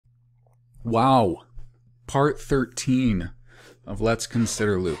Wow. Part 13 of Let's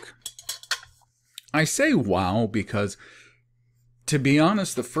Consider Luke. I say wow because, to be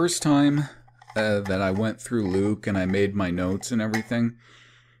honest, the first time that I went through Luke and I made my notes and everything,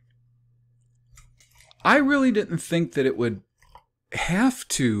 I really didn't think that it would have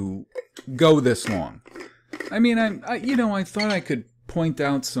to go this long. I mean, I thought I could point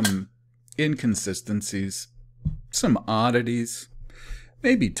out some inconsistencies, some oddities,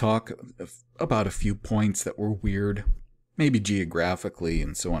 maybe talk about a few points that were weird, maybe geographically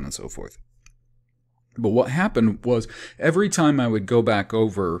and so on and so forth. But what happened was every time I would go back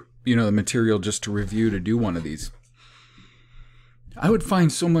over, the material just to review to do one of these, I would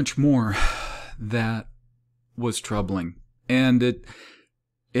find so much more that was troubling. And it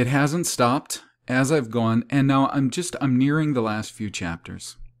hasn't stopped as I've gone, and now I'm nearing the last few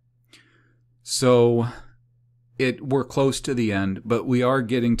chapters. So we're close to the end, but we are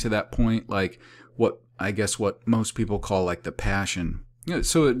getting to that point, like what most people call like the Passion.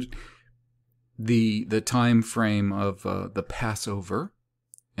 So the time frame of the Passover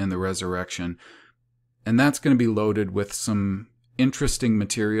and the resurrection, and that's going to be loaded with some interesting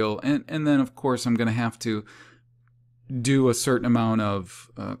material, and then of course I'm going to have to do a certain amount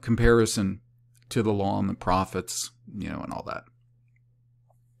of comparison to the law and the prophets, and all that.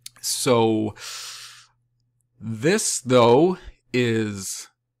 So this, though, is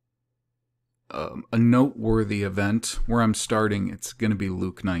a noteworthy event where I'm starting. It's going to be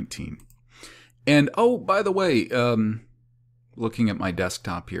Luke 19. And, oh, by the way, looking at my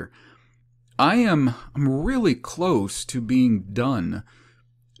desktop here, I'm really close to being done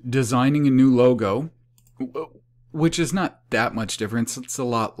designing a new logo, which is not that much difference. It's a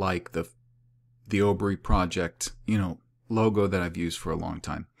lot like the OBRY project, logo that I've used for a long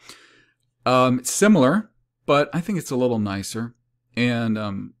time. It's similar, but I think it's a little nicer.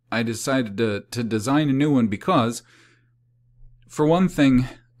 And I decided to design a new one because, for one thing,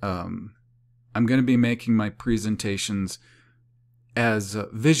 I'm going to be making my presentations as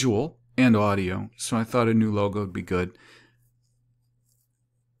visual and audio, so I thought a new logo would be good.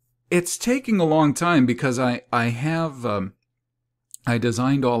 It's taking a long time because I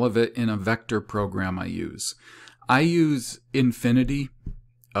designed all of it in a vector program I use. I use Infinity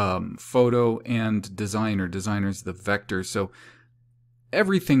Photo and Designer. Designer's the vector, so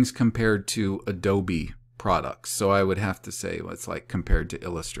everything's compared to Adobe products. So I would have to say it's like compared to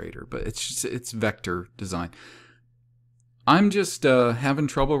Illustrator, but it's vector design. I'm just having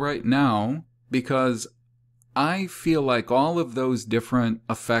trouble right now because I feel like all of those different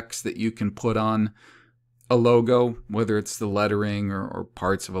effects that you can put on a logo, whether it's the lettering or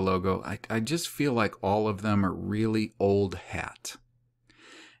parts of a logo, I just feel like all of them are really old hat.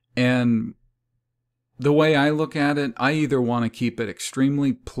 And the way I look at it, I either want to keep it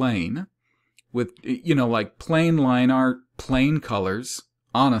extremely plain with, like plain line art, plain colors,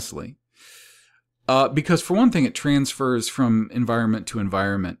 honestly. Because for one thing, it transfers from environment to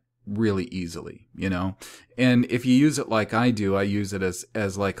environment really easily, And if you use it like I do, I use it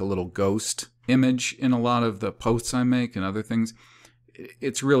as like a little ghost image in a lot of the posts I make and other things.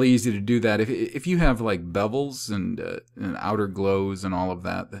 It's really easy to do that. If you have like bevels and outer glows and all of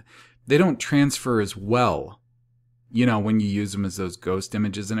that, they don't transfer as well, when you use them as those ghost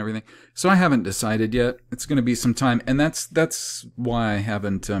images and everything. So I haven't decided yet. It's going to be some time, and that's why I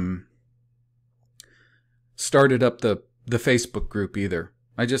haven't started up the Facebook group either.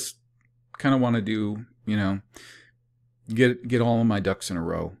 I just kind of want to do, get all of my ducks in a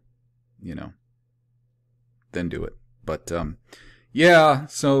row, then do it. But yeah,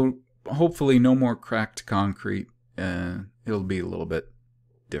 so hopefully no more cracked concrete. It'll be a little bit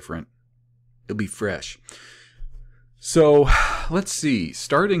different. It'll be fresh. So let's see.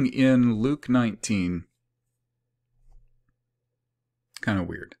 Starting in Luke 19. Kind of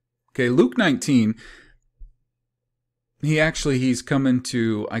weird. Okay, Luke 19. He's coming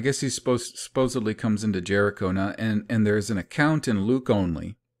to, I guess he supposedly comes into Jericho now, and there's an account in Luke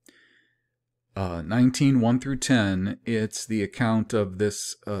only. 19, 1 through 10, it's the account of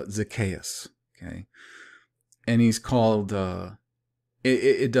this Zacchaeus, okay? And he's called,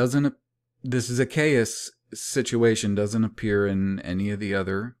 this Zacchaeus situation doesn't appear in any of the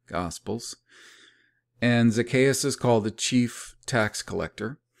other Gospels. And Zacchaeus is called the chief tax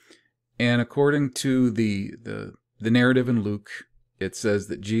collector. And according to the narrative in Luke, it says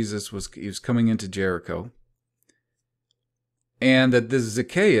that Jesus was coming into Jericho, and that this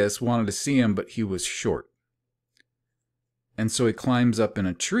Zacchaeus wanted to see him, but he was short. And so he climbs up in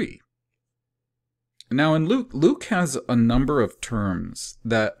a tree. Now in Luke has a number of terms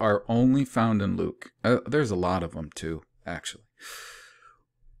that are only found in Luke. There's a lot of them too, actually.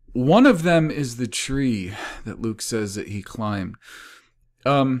 One of them is the tree that Luke says that he climbed.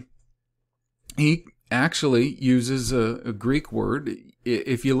 He actually uses a Greek word.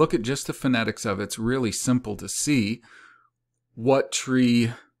 If you look at just the phonetics of it, it's really simple to see what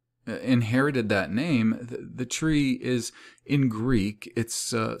tree inherited that name. The tree is in Greek.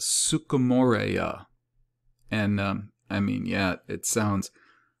 It's Sycamorea. And I mean, yeah, it sounds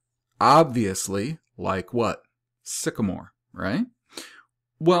obviously like what? Sycamore, right?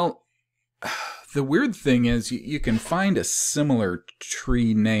 Well, the weird thing is you can find a similar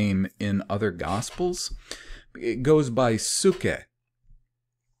tree name in other gospels. It goes by Suke.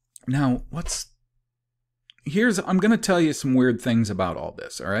 Now, I'm going to tell you some weird things about all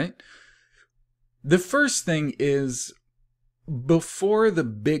this, all right? The first thing is, before the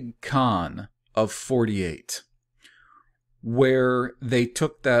big Khan of 48, where they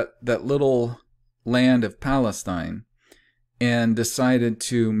took that little land of Palestine and decided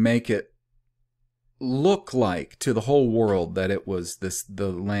to make it look like to the whole world that it was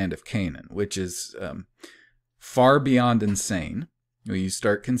the land of Canaan, which is far beyond insane. You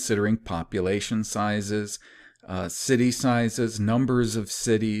start considering population sizes, city sizes, numbers of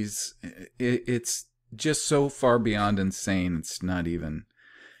cities. It's just so far beyond insane. It's not even.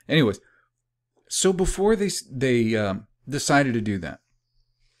 Anyways, so before they decided to do that,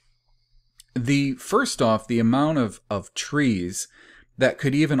 first off, the amount of trees that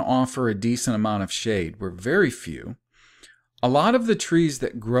could even offer a decent amount of shade were very few. A lot of the trees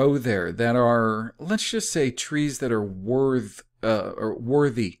that grow there that are, let's just say, trees that are worthy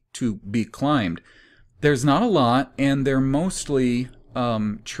to be climbed, there's not a lot, and they're mostly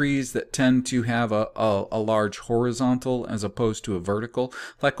trees that tend to have a large horizontal as opposed to a vertical,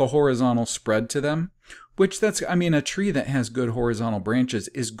 like a horizontal spread to them. Which a tree that has good horizontal branches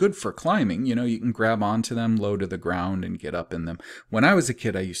is good for climbing. You know, you can grab onto them, low to the ground, and get up in them. When I was a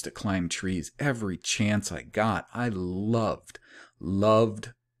kid, I used to climb trees every chance I got. I loved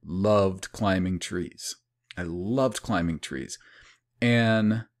climbing trees. I loved climbing trees.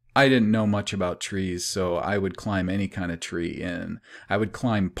 And I didn't know much about trees, so I would climb any kind of tree. And I would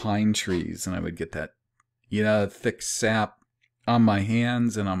climb pine trees, and I would get that, thick sap on my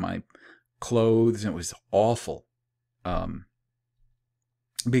hands and on my clothes, and it was awful.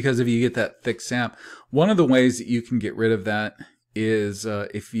 Because if you get that thick sap, one of the ways that you can get rid of that is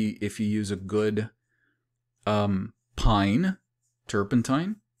if you use a good pine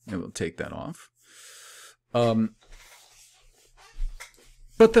turpentine, it will take that off. But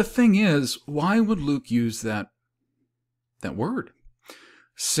the thing is, why would Luke use that word,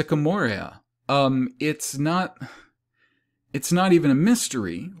 Sycamorea? It's not even a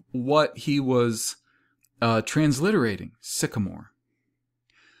mystery what he was transliterating, sycamore.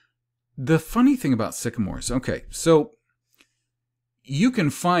 The funny thing about sycamores, okay, so you can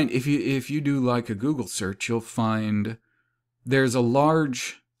find, if you do like a Google search, you'll find there's a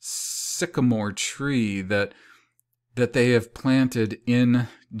large sycamore tree that they have planted in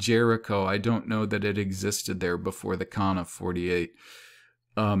Jericho. I don't know that it existed there before the Khan of 48.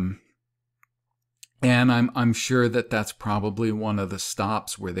 And I'm sure that that's probably one of the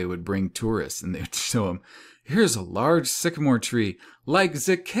stops where they would bring tourists and they'd show them, here's a large sycamore tree like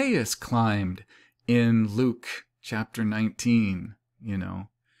Zacchaeus climbed in Luke chapter 19.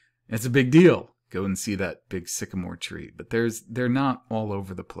 It's a big deal. Go and see that big sycamore tree. But they're not all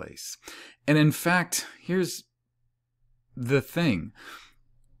over the place. And in fact, here's the thing.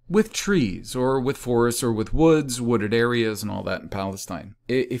 With trees or with forests or with woods, wooded areas and all that in Palestine,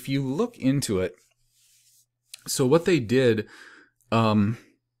 if you look into it, so what they did upon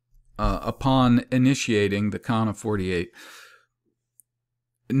initiating the Khan of 48,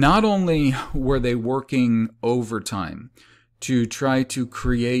 not only were they working overtime to try to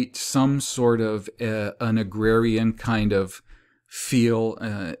create some sort of an agrarian kind of feel,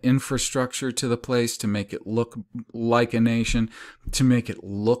 infrastructure to the place to make it look like a nation, to make it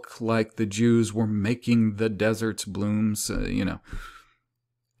look like the Jews were making the deserts bloom,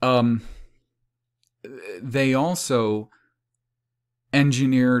 they also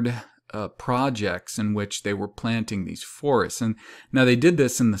engineered projects in which they were planting these forests. And now they did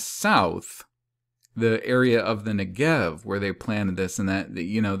this in the south, the area of the Negev, where they planted this, and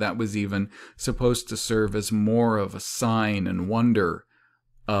that was even supposed to serve as more of a sign and wonder.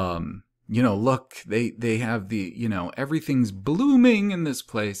 Look, they have everything's blooming in this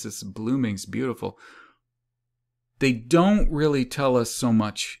place. It's blooming, it's beautiful. They don't really tell us so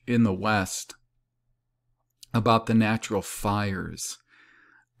much in the West about the natural fires.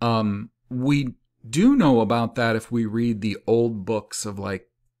 We do know about that if we read the old books of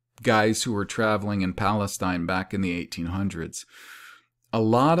guys who were traveling in Palestine back in the 1800s. a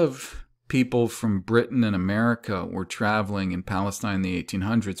lot of people from Britain and America were traveling in Palestine in the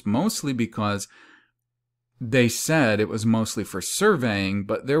 1800s, mostly because they said it was mostly for surveying,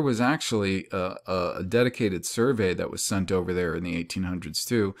 but there was actually a dedicated survey that was sent over there in the 1800s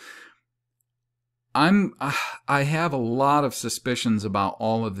too. I have a lot of suspicions about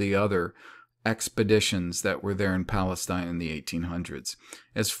all of the other expeditions that were there in Palestine in the 1800s.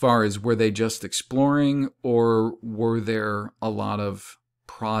 As far as, were they just exploring, or were there a lot of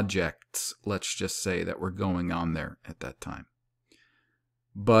projects, let's just say, that were going on there at that time?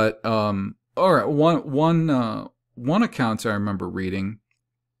 But all right, one account I remember reading,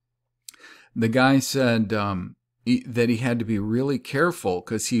 the guy said that he had to be really careful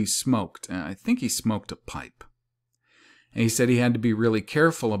because he smoked. I think he smoked a pipe. And he said he had to be really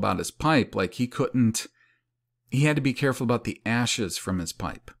careful about his pipe. Like he had to be careful about the ashes from his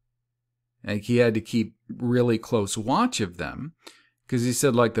pipe. Like he had to keep really close watch of them. Because he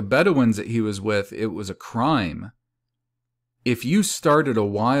said, like the Bedouins that he was with, it was a crime if you started a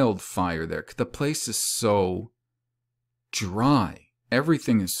wildfire there. The place is so dry.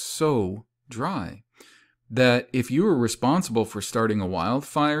 Everything is so dry that if you were responsible for starting a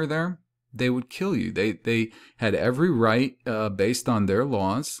wildfire there, they would kill you. They had every right, based on their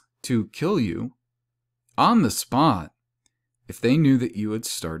laws, to kill you on the spot if they knew that you had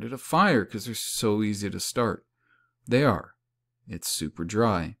started a fire, because they're so easy to start. They are. It's super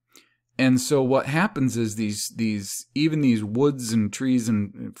dry. And so what happens is even these woods and trees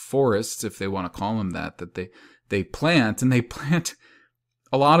and forests, if they want to call them that they plant, and they plant,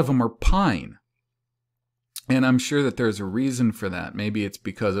 a lot of them are pine. And I'm sure that there's a reason for that. Maybe it's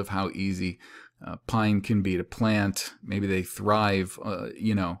because of how easy pine can be to plant. Maybe they thrive,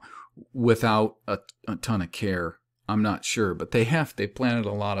 without a ton of care. I'm not sure, but they planted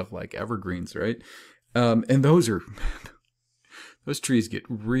a lot of like evergreens, right? And those trees get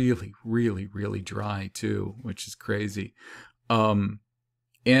really, really, really dry too, which is crazy. And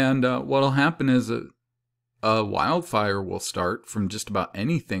what'll happen is a wildfire will start from just about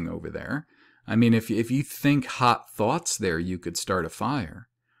anything over there. I mean, if you think hot thoughts there, you could start a fire.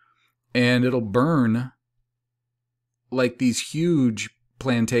 And it'll burn like these huge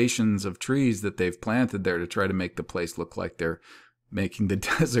plantations of trees that they've planted there to try to make the place look like they're making the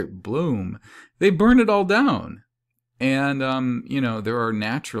desert bloom. They burn it all down. And, there are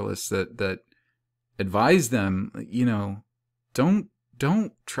naturalists that advise them,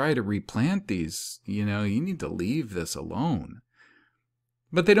 don't try to replant these, you need to leave this alone.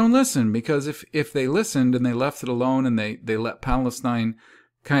 But they don't listen, because if they listened and they left it alone and they let Palestine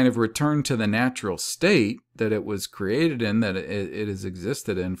kind of return to the natural state that it was created in, that it has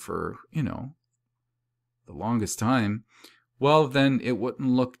existed in for, the longest time, well, then it wouldn't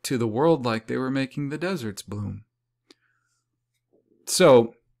look to the world like they were making the deserts bloom.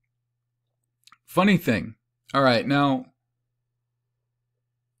 So, funny thing. All right, now,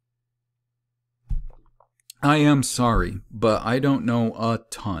 I am sorry, but I don't know a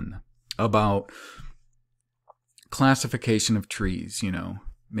ton about classification of trees,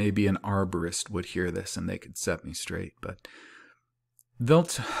 Maybe an arborist would hear this and they could set me straight, but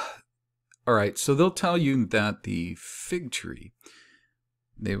all right, so they'll tell you that the fig tree,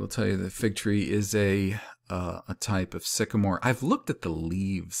 they will tell you the fig tree is a type of sycamore. I've looked at the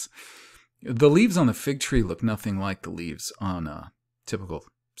leaves. The leaves on the fig tree look nothing like the leaves on a typical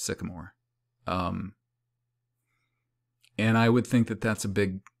sycamore. And I would think that that's a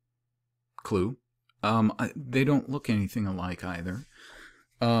big clue. They don't look anything alike either.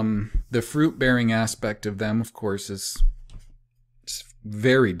 The fruit-bearing aspect of them, of course, is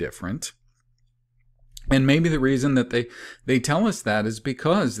very different. And maybe the reason that they tell us that is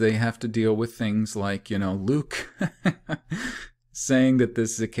because they have to deal with things like, Luke saying that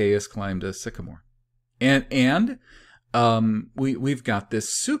this Zacchaeus climbed a sycamore. And we've got this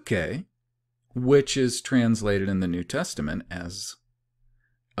suke, which is translated in the New Testament as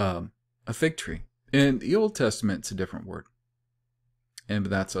a fig tree. In the Old Testament, it's a different word. And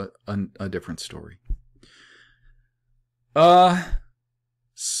that's a different story.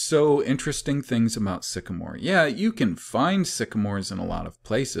 So interesting things about sycamore. Yeah, you can find sycamores in a lot of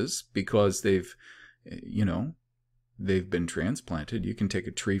places because they've been transplanted. You can take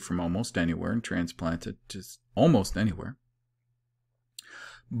a tree from almost anywhere and transplant it to almost anywhere.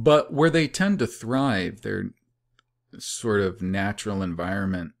 But where they tend to thrive, their sort of natural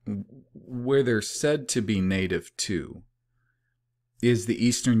environment, where they're said to be native to, is the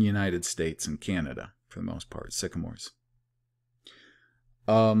eastern United States and Canada, for the most part, sycamores.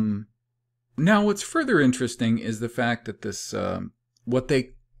 Now, what's further interesting is the fact that this, what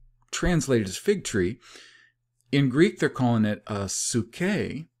they translate as fig tree, In Greek, they're calling it a suke,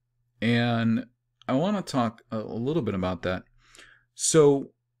 and I want to talk a little bit about that.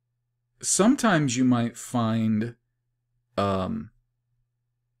 So sometimes you might find the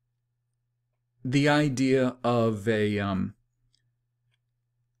idea of a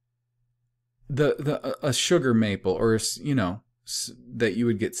sugar maple, or that you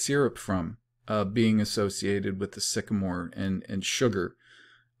would get syrup from, being associated with the sycamore and sugar.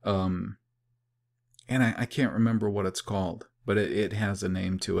 And I can't remember what it's called, but it has a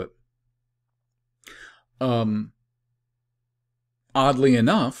name to it. Oddly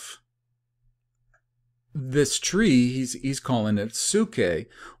enough, this tree, he's calling it suke.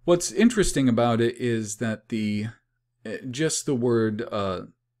 What's interesting about it is that just the word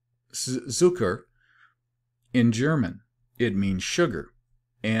Zucker in German, it means sugar,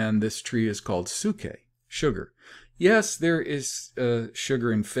 and this tree is called suke, sugar. Yes, there is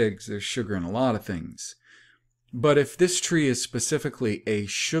sugar in figs. There's sugar in a lot of things. But if this tree is specifically a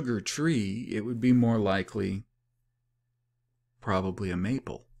sugar tree, it would be more likely probably a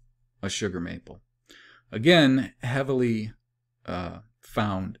maple, a sugar maple. Again, heavily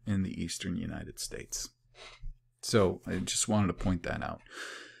found in the eastern United States. So I just wanted to point that out.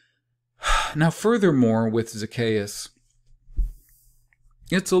 Now, furthermore, with Zacchaeus,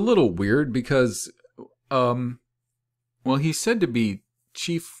 it's a little weird because, he's said to be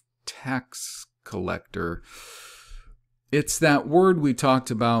chief tax collector. It's that word we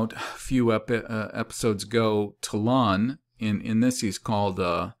talked about a few episodes ago, talon. In this, he's called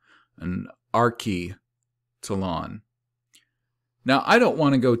an archi-talon. Now, I don't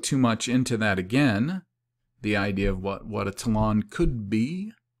want to go too much into that again, the idea of what a talon could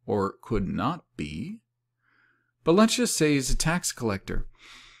be or could not be. But let's just say he's a tax collector.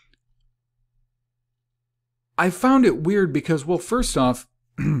 I found it weird because, well, first off,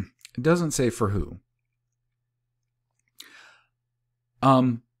 it doesn't say for who.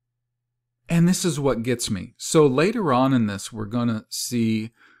 And this is what gets me. So later on in this, we're going to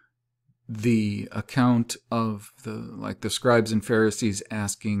see the account of the scribes and Pharisees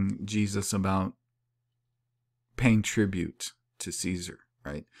asking Jesus about paying tribute to Caesar,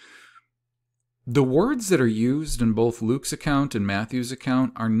 right? The words that are used in both Luke's account and Matthew's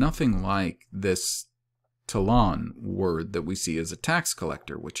account are nothing like this talon word that we see as a tax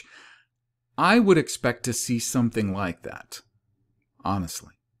collector, which I would expect to see something like that,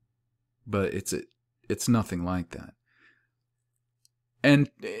 honestly. But it's nothing like that. And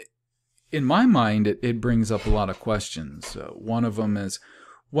in my mind, it brings up a lot of questions. One of them is,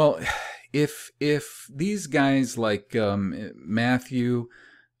 well, if these guys like Matthew,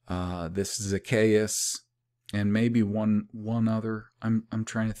 this Zacchaeus, and maybe one other, I'm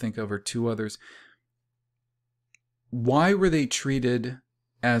trying to think of, or two others, why were they treated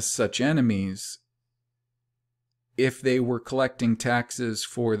as such enemies if they were collecting taxes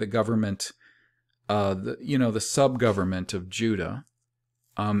for the government, the sub-government of Judah,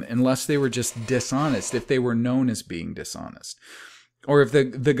 unless they were just dishonest, if they were known as being dishonest? Or if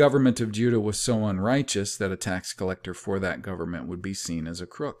the government of Judah was so unrighteous that a tax collector for that government would be seen as a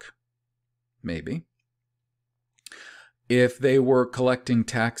crook. Maybe. If they were collecting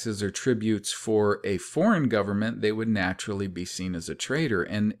taxes or tributes for a foreign government, they would naturally be seen as a traitor.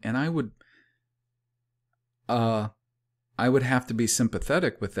 And I would have to be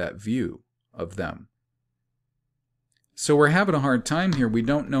sympathetic with that view of them. So we're having a hard time here. We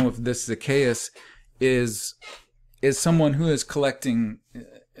don't know if this Zacchaeus is someone who is collecting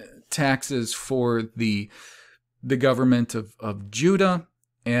taxes for the government of Judah,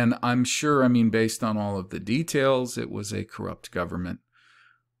 and I'm sure, based on all of the details, it was a corrupt government.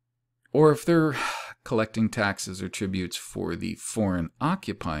 Or if they're collecting taxes or tributes for the foreign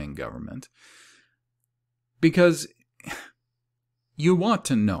occupying government, because you want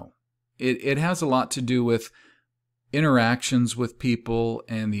to know. It has a lot to do with interactions with people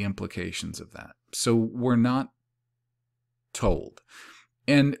and the implications of that. So we're not told.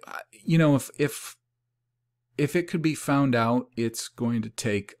 And, if it could be found out, it's going to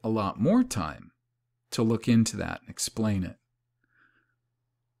take a lot more time to look into that and explain it.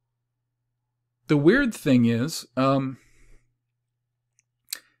 The weird thing is,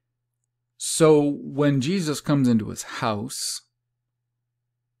 so when Jesus comes into his house,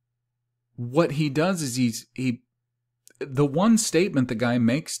 what he does is the one statement the guy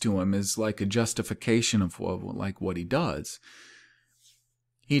makes to him is like a justification of what he does.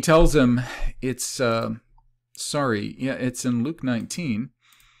 He tells him it's it's in Luke 19.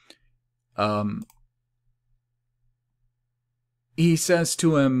 He says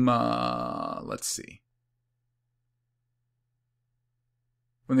to him, let's see.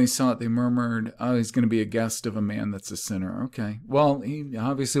 When they saw it, they murmured, oh, he's going to be a guest of a man that's a sinner. Okay. Well, he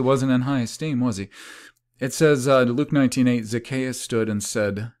obviously wasn't in high esteem, was he? It says, Luke 19:8, Zacchaeus stood and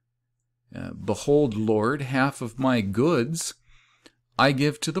said, behold, Lord, half of my goods I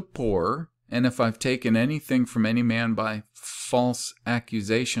give to the poor, and if I've taken anything from any man by false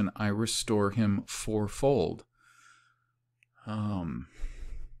accusation, I restore him fourfold.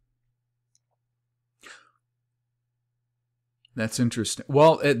 That's interesting.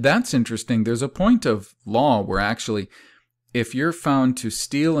 Well, that's interesting. There's a point of law where actually, if you're found to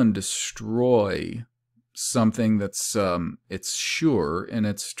steal and destroy something that's it's sure and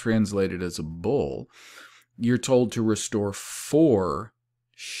it's translated as a bull, you're told to restore 4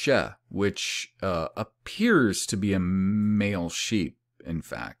 she, which appears to be a male sheep, in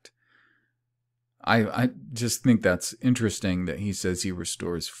fact. I just think that's interesting that he says he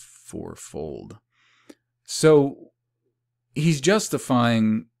restores fourfold. So he's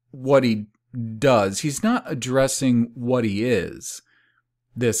justifying what he does. He's not addressing what he is.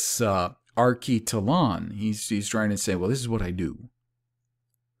 This archetalon. He's trying to say, well, this is what I do.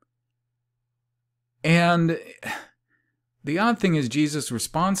 And the odd thing is Jesus'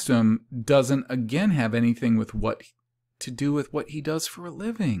 response to him doesn't, again, have anything with what to do with what he does for a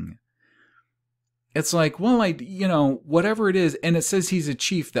living. It's like, well, whatever it is, and it says he's a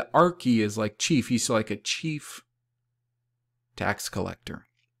chief. The archy is like chief. He's like a chief tax collector.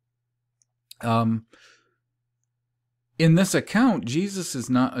 In this account, Jesus is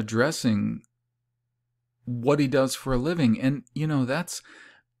not addressing what he does for a living. And,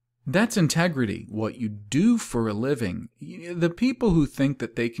 that's integrity, what you do for a living. The people who think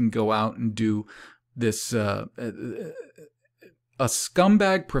that they can go out and do this, a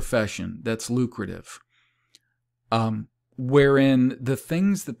scumbag profession that's lucrative, wherein the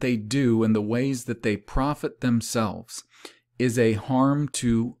things that they do and the ways that they profit themselves is a harm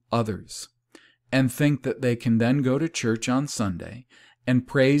to others, and think that they can then go to church on Sunday and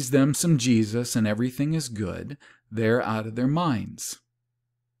praise them some Jesus and everything is good, they're out of their minds.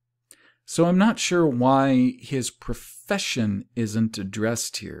 So I'm not sure why his profession isn't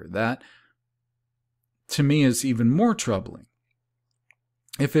addressed here. That, to me, is even more troubling.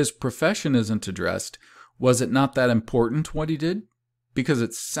 If his profession isn't addressed, was it not that important what he did? Because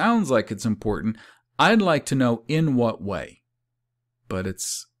it sounds like it's important. I'd like to know in what way. But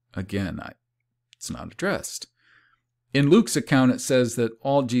it's not addressed. In Luke's account, it says that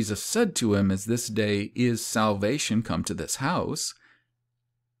all Jesus said to him is, this day is salvation come to this house.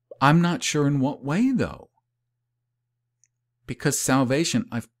 I'm not sure in what way, though. Because salvation,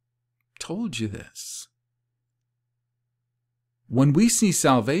 I've told you this. When we see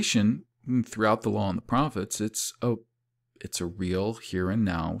salvation throughout the law and the prophets, it's a real here and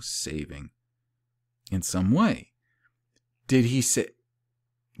now saving in some way. Did he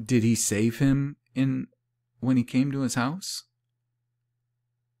save him when he came to his house?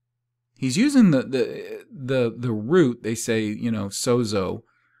 He's using the root, they say, sozo.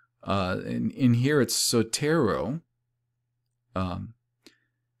 In here it's sotero. And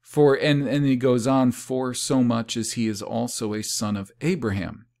he goes on, for so much as he is also a son of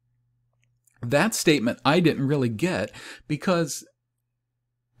Abraham. That statement I didn't really get, because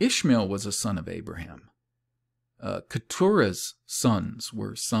Ishmael was a son of Abraham. Keturah's sons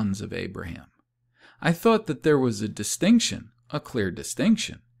were sons of Abraham. I thought that there was a distinction, a clear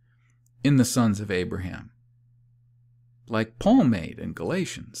distinction, in the sons of Abraham, like Paul made in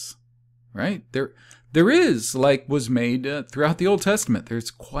Galatians, right? There is, like was made throughout the Old Testament.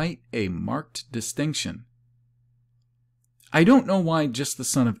 There's quite a marked distinction. I don't know why just the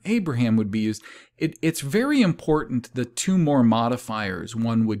son of Abraham would be used. It's very important the 2 more modifiers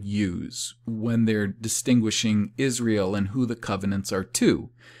one would use when they're distinguishing Israel and who the covenants are to.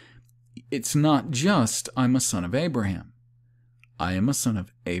 It's not just, I'm a son of Abraham. I am a son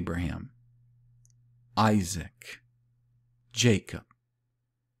of Abraham, Isaac, Jacob.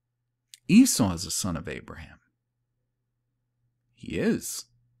 Esau is a son of Abraham. He is.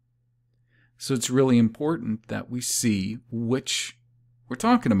 So it's really important that we see which we're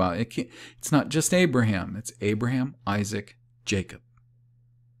talking about. It's not just Abraham. It's Abraham, Isaac, Jacob.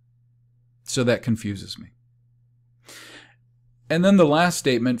 So that confuses me. And then the last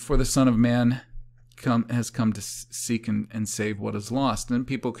statement, for the Son of Man has come to seek and save what is lost. And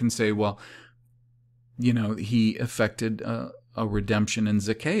people can say, well, he effected a redemption in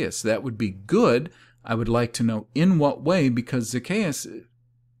Zacchaeus. That would be good. I would like to know in what way, because Zacchaeus,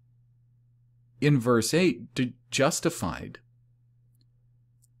 in verse 8, justified.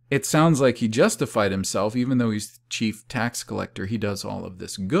 It sounds like he justified himself, even though he's chief tax collector. He does all of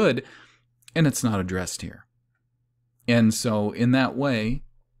this good, and it's not addressed here. And so in that way,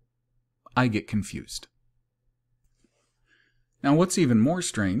 I get confused. Now, what's even more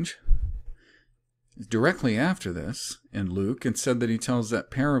strange is directly after this in Luke, it said that he tells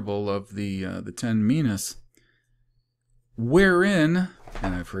that parable of the 10 minas, wherein,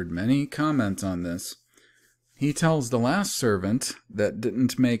 and I've heard many comments on this, he tells the last servant that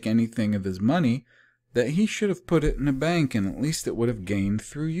didn't make anything of his money that he should have put it in a bank, and at least it would have gained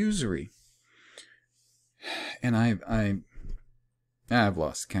through usury. And I've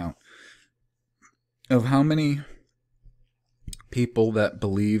lost count of how many people that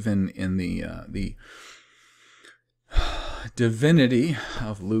believe in the divinity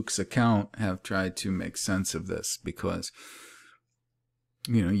of Luke's account have tried to make sense of this, because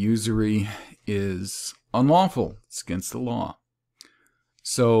usury is unlawful. It's against the law.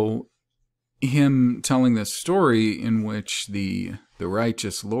 So him telling this story in which the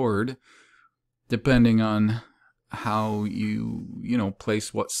righteous Lord, depending on how you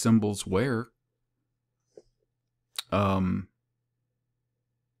place what symbols where,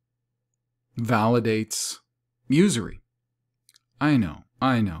 validates usury. I know.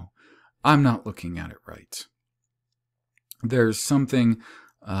 I'm not looking at it right. There's something,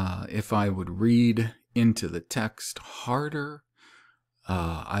 if I would read into the text harder,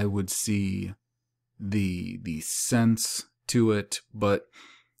 I would see the sense to it. But,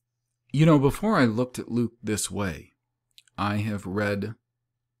 before I looked at Luke this way, I have read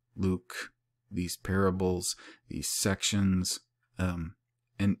Luke, these parables, these sections, an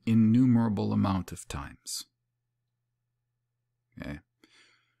innumerable amount of times. Okay.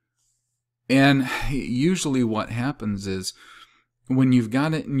 And usually what happens is, when you've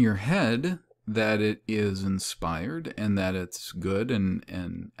got it in your head that it is inspired and that it's good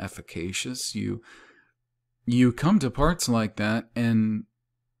and efficacious, you come to parts like that and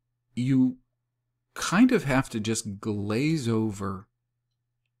you kind of have to just glaze over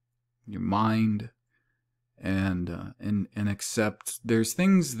your mind and accept there's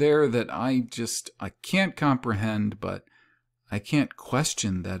things there that I can't comprehend, but I can't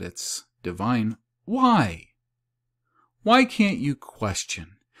question that it's divine. Why? Why can't you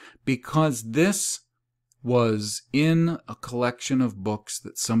question? Because this was in a collection of books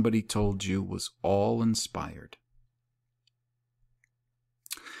that somebody told you was all inspired.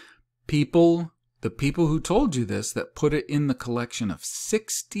 The people who told you this, that put it in the collection of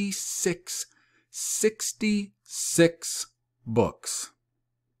 66 books,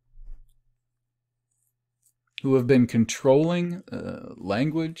 who have been controlling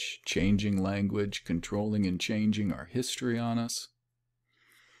language, changing language, controlling and changing our history on us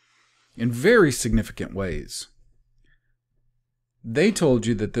in very significant ways. They told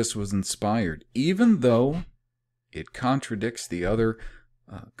you that this was inspired, even though it contradicts the other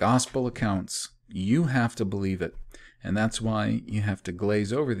gospel accounts. You have to believe it. And that's why you have to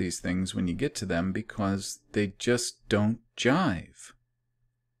glaze over these things when you get to them, because they just don't jive.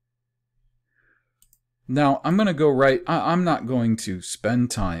 Now, I'm going to go right... I'm not going to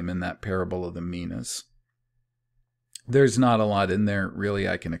spend time in that parable of the minas. There's not a lot in there, really,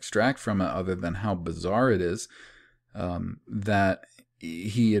 I can extract from it, other than how bizarre it is that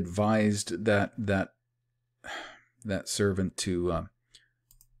he advised that servant to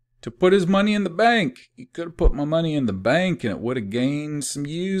put his money in the bank. He could have put my money in the bank and it would have gained some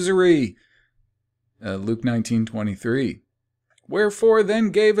usury. Luke 19:23. Wherefore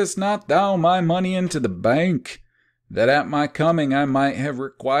then gavest not thou my money into the bank, that at my coming I might have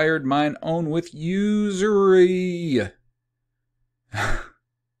required mine own with usury?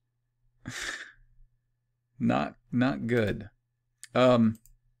 Not good. So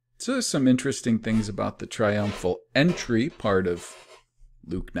there's some interesting things about the triumphal entry part of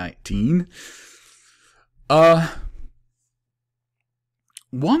Luke 19.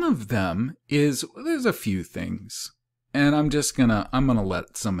 One of them is, there's a few things, and I'm gonna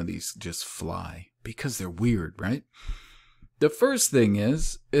let some of these just fly because they're weird, right? The first thing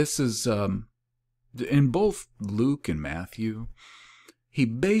is, this is in both Luke and Matthew, he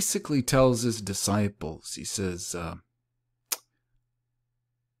basically tells his disciples, he says,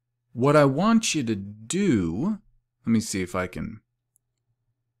 what I want you to do, let me see if I can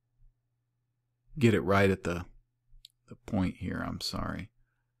get it right at the point here, I'm sorry.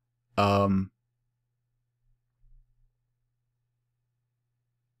 Oh,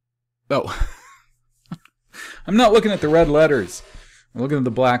 I'm not looking at the red letters. I'm looking at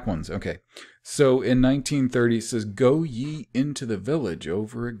the black ones. Okay. So in 1930 it says, go ye into the village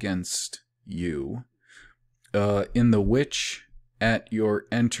over against you, in the which at your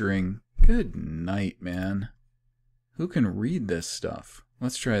entering. Good night, man. Who can read this stuff?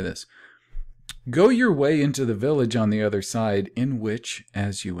 Let's try this. Go your way into the village on the other side, in which,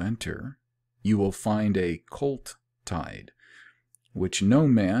 as you enter, you will find a colt tied, which no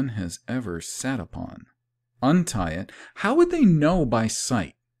man has ever sat upon. Untie it. How would they know by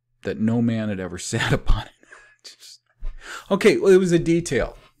sight that no man had ever sat upon it? Okay, well, it was a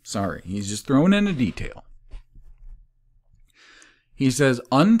detail. Sorry, he's just throwing in a detail. He says,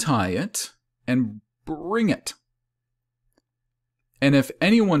 untie it and bring it. And if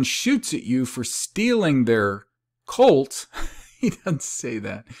anyone shoots at you for stealing their colt, he doesn't say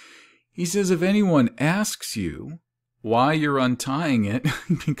that. He says, if anyone asks you why you're untying it,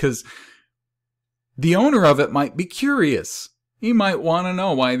 because the owner of it might be curious. He might want to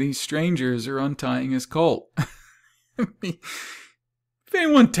know why these strangers are untying his colt. If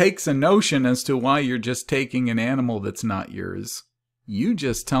anyone takes a notion as to why you're just taking an animal that's not yours, you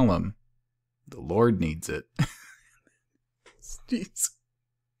just tell them the Lord needs it. Jeez.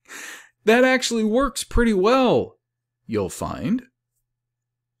 That actually works pretty well, you'll find.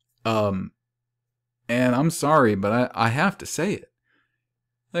 And I'm sorry, but I have to say it.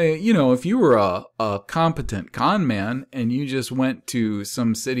 You know, if you were a competent con man and you just went to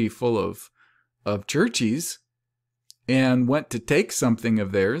some city full of churchies and went to take something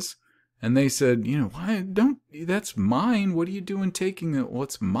of theirs, and they said, you know, why don't, that's mine. What are you doing taking it? Well,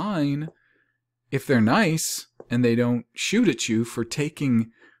 it's mine. If they're nice and they don't shoot at you for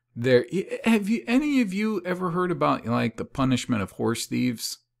taking their, have you, any of you ever heard about like the punishment of horse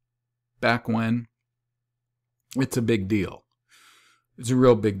thieves back when? It's a big deal. It's a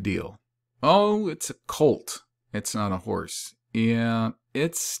real big deal. Oh, it's a colt. It's not a horse. Yeah,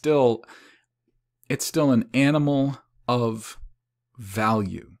 it's still an animal of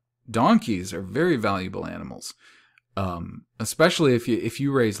value. Donkeys are very valuable animals, especially if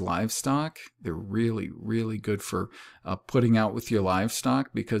you raise livestock. They're really, really good for putting out with your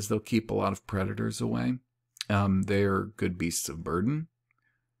livestock because they'll keep a lot of predators away. They're good beasts of burden.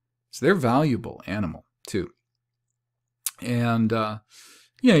 So they're a valuable animal, too. And,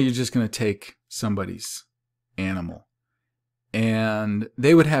 you're just going to take somebody's animal. And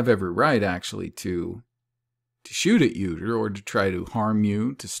they would have every right, actually, to shoot at you or to try to harm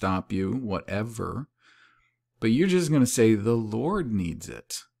you, to stop you, whatever. But you're just going to say, the Lord needs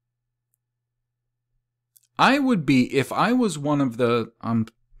it. I would be, if I was one of the,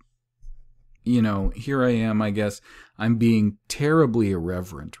 here I am, I guess, I'm being terribly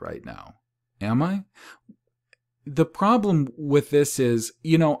irreverent right now. Am I? The problem with this is,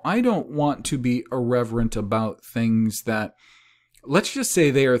 I don't want to be irreverent about things that, let's just say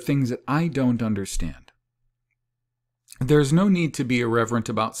they are things that I don't understand. There's no need to be irreverent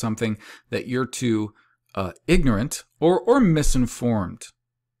about something that you're too ignorant or misinformed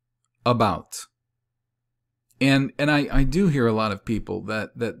about. And I do hear a lot of people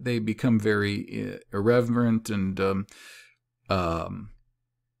that they become very irreverent and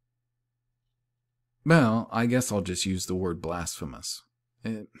well, I guess I'll just use the word blasphemous.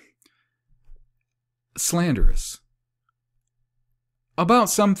 Slanderous. About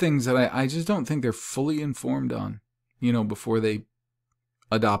some things that I just don't think they're fully informed on, before they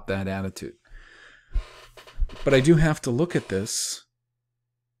adopt that attitude. But I do have to look at this.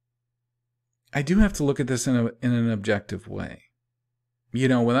 I do have to look at this in an objective way.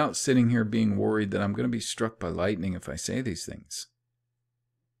 Without sitting here being worried that I'm going to be struck by lightning if I say these things.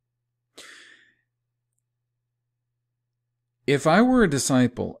 If I were a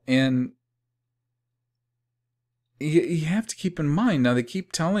disciple, and you have to keep in mind, now they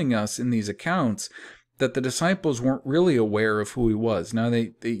keep telling us in these accounts that the disciples weren't really aware of who he was. Now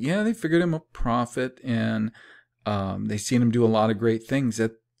they figured him a prophet, and they seen him do a lot of great things.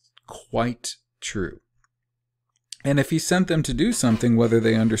 That's quite true. And if he sent them to do something, whether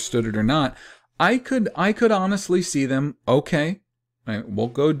they understood it or not, I could honestly see them, okay, we'll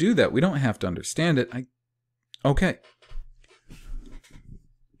go do that. We don't have to understand it. Okay.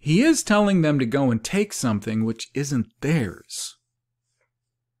 He is telling them to go and take something which isn't theirs.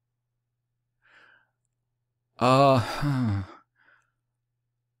 I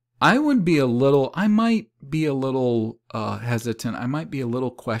might be a little hesitant. I might be a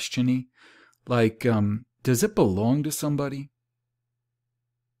little questiony. Like, does it belong to somebody?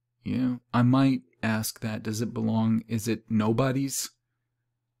 I might ask that. Does it belong? Is it nobody's?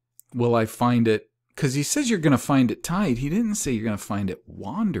 Will I find it? Because he says you're going to find it tied. He didn't say you're going to find it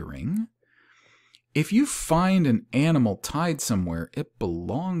wandering. If you find an animal tied somewhere, it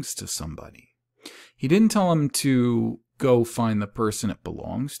belongs to somebody. He didn't tell him to go find the person it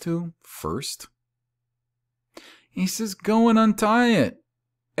belongs to first. He says, go and untie it.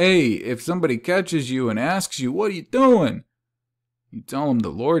 Hey, if somebody catches you and asks you, what are you doing? You tell them the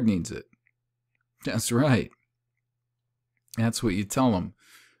Lord needs it. That's right. That's what you tell them.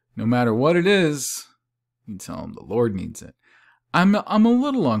 no matter what it is, you tell him the Lord needs it. I'm a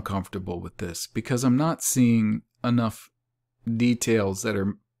little uncomfortable with this because I'm not seeing enough details that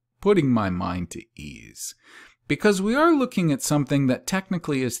are putting my mind to ease. Because we are looking at something that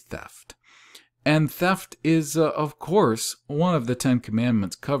technically is theft. And theft is, of course, one of the 10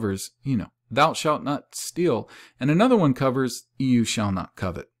 Commandments covers, thou shalt not steal. And another one covers, you shall not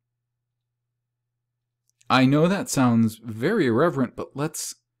covet. I know that sounds very irreverent, but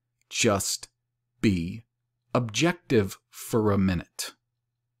let's just be objective for a minute.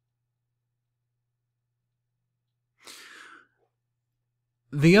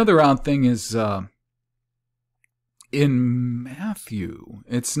 The other odd thing is in Matthew,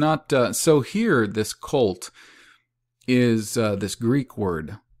 it's not, so here this cult is this Greek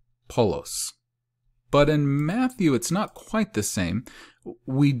word, polos. But in Matthew, it's not quite the same.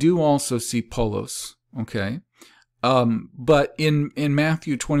 We do also see polos, okay? But in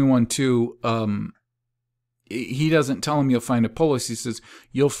Matthew 21:2, he doesn't tell him you'll find a polos. He says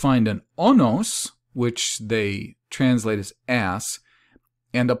you'll find an onos, which they translate as ass,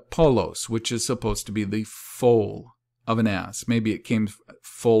 and a polos, which is supposed to be the foal of an ass. Maybe it came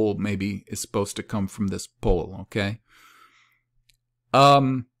foal, maybe is supposed to come from this pole, okay?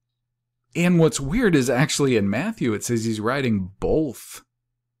 And what's weird is actually in Matthew, it says he's writing both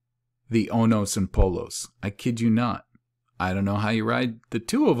the onos and polos. I kid you not. I don't know how you ride the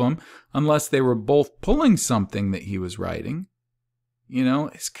two of them unless they were both pulling something that he was writing.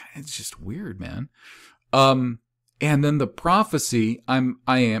 It's just weird, man. And then the prophecy, I'm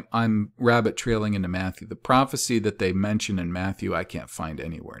rabbit trailing into Matthew. The prophecy that they mention in Matthew, I can't find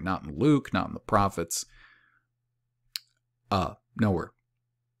anywhere. Not in Luke, not in the prophets. Nowhere.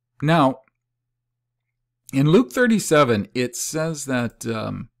 Now, in Luke 37, it says that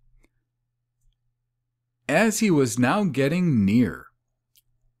as he was now getting near,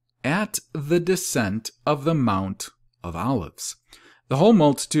 at the descent of the Mount of Olives, the whole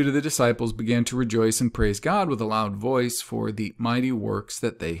multitude of the disciples began to rejoice and praise God with a loud voice for the mighty works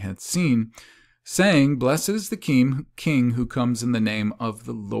that they had seen, saying, Blessed is the King who comes in the name of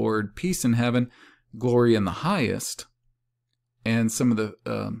the Lord, peace in heaven, glory in the highest. And some of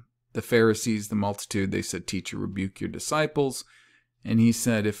the Pharisees, the multitude, they said, Teacher, rebuke your disciples. And he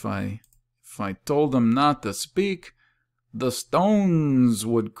said, if I told them not to speak, the stones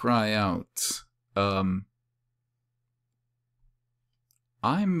would cry out.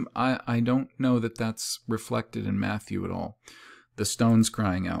 I don't know that that's reflected in Matthew at all. The stones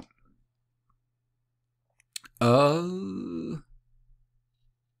crying out.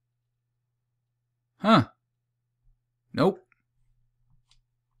 Nope.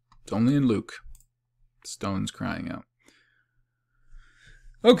 It's only in Luke. Stones crying out.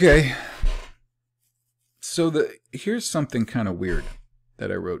 Okay. So here's something kind of weird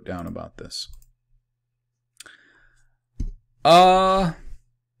that I wrote down about this.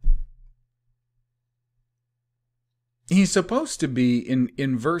 He's supposed to be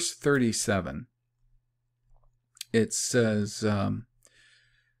in verse 37. It says, and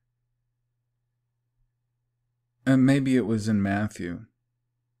maybe it was in Matthew,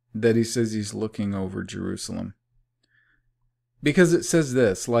 that he says he's looking over Jerusalem. Because it says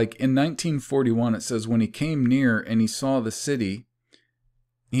this, like in 1941, it says, when he came near and he saw the city,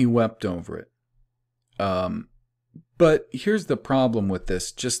 he wept over it. But here's the problem with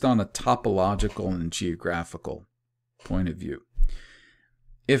this, just on a topological and geographical point of view.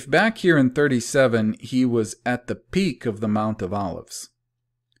 If back here in 37, he was at the peak of the Mount of Olives,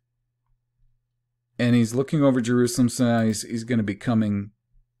 and he's looking over Jerusalem, so now he's going to be coming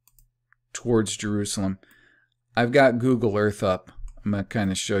towards Jerusalem. I've got Google Earth up. I'm going to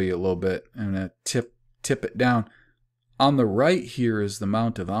kind of show you a little bit. I'm going to tip it down. On the right here is the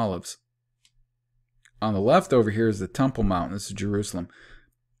Mount of Olives. On the left over here is the Temple Mount. This is Jerusalem.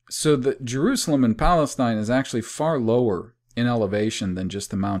 So the Jerusalem in Palestine is actually far lower in elevation than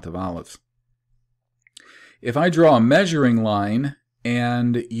just the Mount of Olives. If I draw a measuring line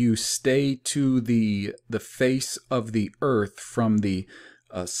and you stay to the face of the earth from the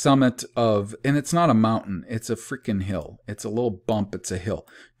summit of, and it's not a mountain, it's a freaking hill. It's a little bump, it's a hill.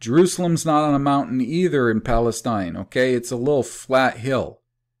 Jerusalem's not on a mountain either in Palestine, okay? It's a little flat hill.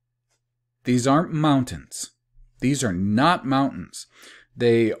 These aren't mountains. These are not mountains.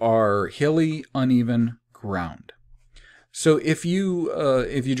 They are hilly, uneven ground. So if you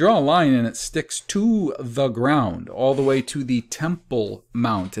draw a line and it sticks to the ground all the way to the Temple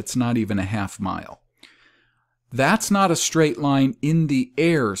Mount, it's not even a half mile. That's not a straight line in the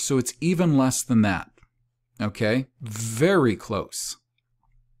air, so it's even less than that. Okay? Very close.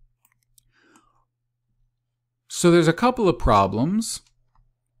 So there's a couple of problems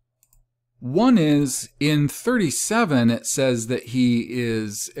One is in 37, it says that he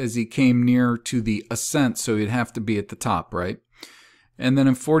is, as he came near to the ascent, so he'd have to be at the top, right? And then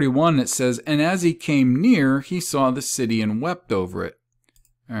in 41, it says, and as he came near, he saw the city and wept over it.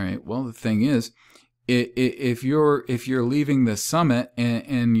 All right, well, the thing is, if you're leaving the summit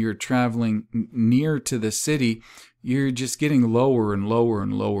and you're traveling near to the city, you're just getting lower and lower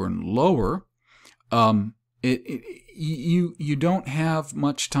and lower and lower. You don't have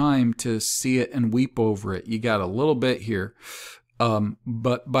much time to see it and weep over it. You got a little bit here.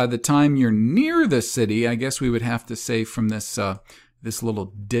 But by the time you're near the city, I guess we would have to say from this this little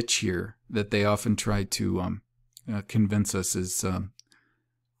ditch here that they often try to convince us is,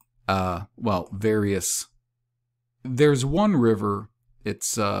 well, various. There's one river,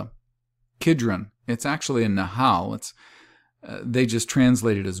 it's Kidron. It's actually a Nahal. It's they just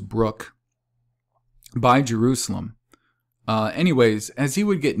translate it as brook by Jerusalem. Anyways, as he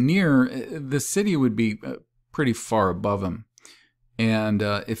would get near, the city would be pretty far above him. And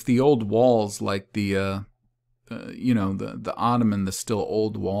if the old walls, like the Ottoman, the still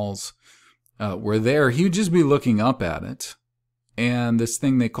old walls, were there, he would just be looking up at it. And this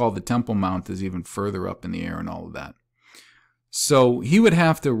thing they call the Temple Mount is even further up in the air and all of that. So he would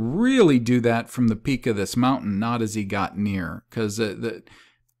have to really do that from the peak of this mountain, not as he got near. Because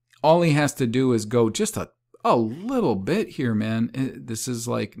all he has to do is go just a little bit here, man. This is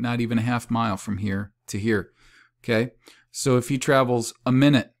like not even a half mile from here to here. Okay? So if he travels a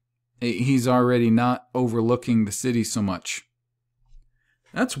minute, he's already not overlooking the city so much.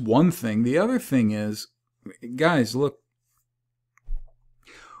 That's one thing. The other thing is, guys, look,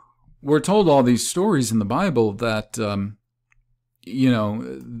 we're told all these stories in the Bible that,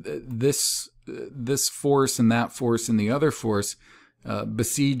 this force and that force and the other force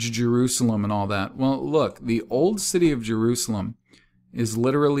besieged Jerusalem and all that. Well, look, the old city of Jerusalem is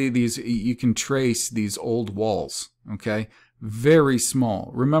literally these, you can trace these old walls, okay? Very small.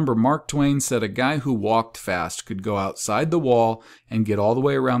 Remember, Mark Twain said a guy who walked fast could go outside the wall and get all the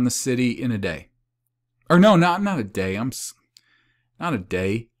way around the city in a day. Or no, not a day. Not a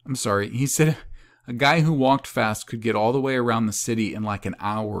day. I'm sorry. He said a guy who walked fast could get all the way around the city in like an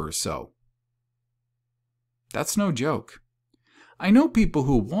hour or so. That's no joke. I know people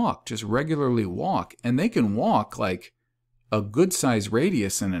who walk, just regularly walk, and they can walk like a good size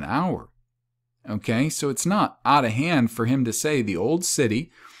radius in an hour. Okay, so it's not out of hand for him to say the old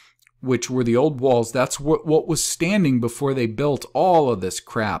city, which were the old walls, that's what was standing before they built all of this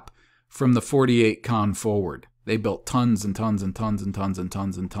crap from the 48 con forward. They built tons and tons and tons and tons and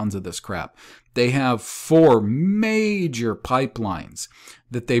tons and tons of this crap. They have 4 major pipelines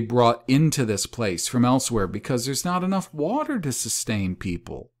that they brought into this place from elsewhere because there's not enough water to sustain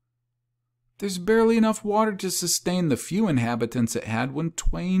people. There's barely enough water to sustain the few inhabitants it had when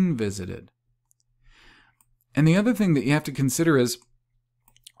Twain visited. And the other thing that you have to consider is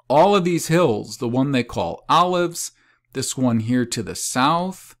all of these hills, the one they call Olives, this one here to the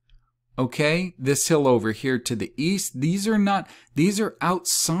south, okay, this hill over here to the east, these are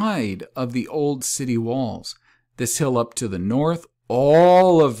outside of the old city walls. This hill up to the north,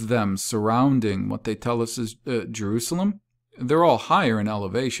 all of them surrounding what they tell us is Jerusalem, they're all higher in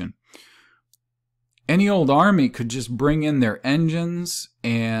elevation. Any old army could just bring in their engines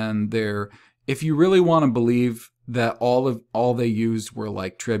and their, if you really want to believe that all they used were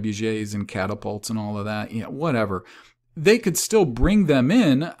like trebuchets and catapults and all of that, whatever, they could still bring them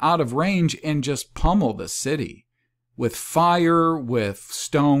in out of range and just pummel the city with fire, with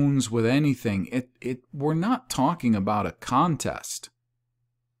stones, with anything. We're not talking about a contest.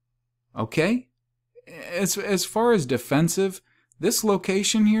 Okay? As far as defensive, this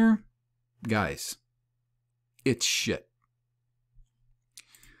location here, guys, it's shit.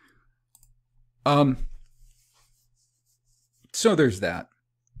 So there's that.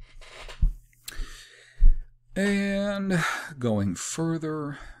 And going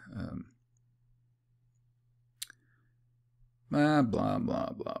further, blah, blah, blah,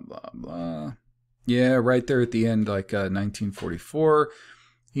 blah, blah, blah. Yeah, right there at the end, like 1944,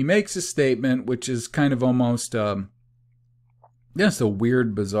 he makes a statement which is kind of almost, just a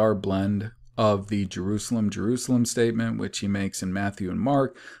weird, bizarre blend of the Jerusalem statement, which he makes in Matthew and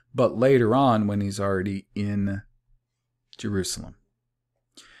Mark, but later on when he's already in Jerusalem.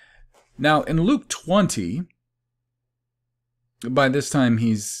 Now, in Luke 20, by this time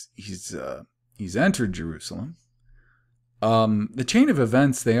he's entered Jerusalem. The chain of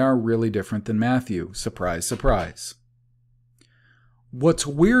events, they are really different than Matthew. Surprise, surprise. What's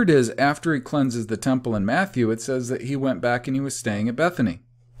weird is after he cleanses the temple in Matthew, it says that he went back and he was staying at Bethany.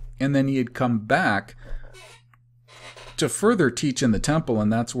 And then he had come back to further teach in the temple, and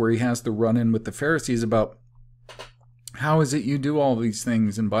that's where he has the run-in with the Pharisees about how is it you do all these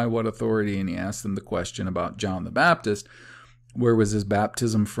things and by what authority? And he asks them the question about John the Baptist. Where was his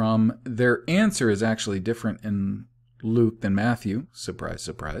baptism from? Their answer is actually different in Luke than Matthew. Surprise,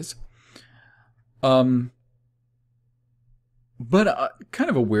 surprise. But kind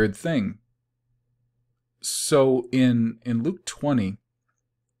of a weird thing. So in Luke 20,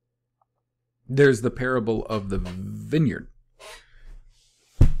 there's the parable of the vineyard.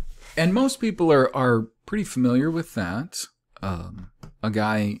 And most people are pretty familiar with that. A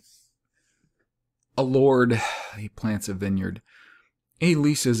lord, he plants a vineyard. He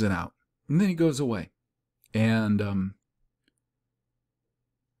leases it out. And then he goes away. And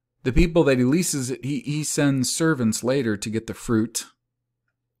the people that he leases it, he sends servants later to get the fruit.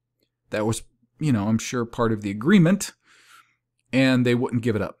 That was, I'm sure part of the agreement. And they wouldn't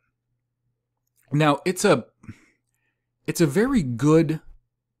give it up. Now, it's a very good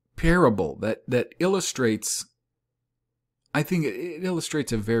parable that illustrates, I think it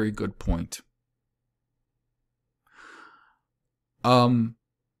illustrates a very good point. But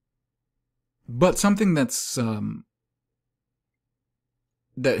something that's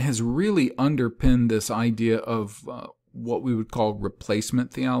that has really underpinned this idea of what we would call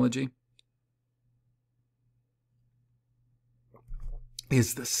replacement theology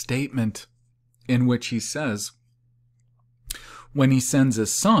is the statement in which he says, when he sends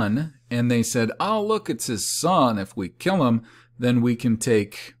his son, and they said, "Oh, look, it's his son. If we kill him, then we can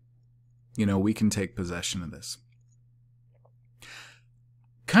take possession of this."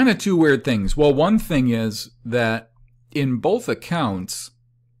 Kind of two weird things. Well, one thing is that in both accounts,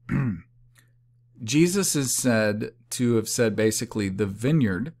 Jesus is said to have said basically the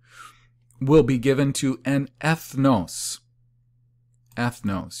vineyard will be given to an ethnos.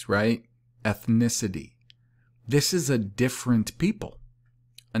 Ethnos, right? Ethnicity. This is a different people.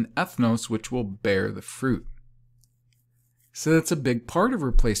 An ethnos which will bear the fruit. So that's a big part of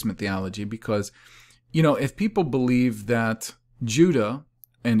replacement theology because, if people believe that Judah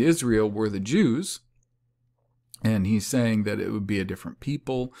and Israel were the Jews, and he's saying that it would be a different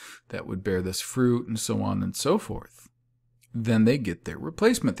people that would bear this fruit and so on and so forth, then they get their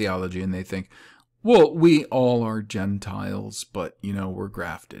replacement theology and they think, well, we all are Gentiles, but, we're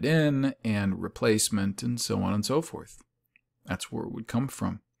grafted in and replacement and so on and so forth. That's where it would come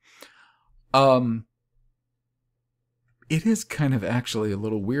from. It is kind of actually a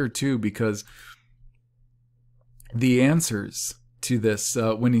little weird, too, because the answers to this,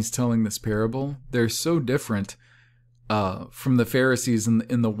 when he's telling this parable, they're so different from the Pharisees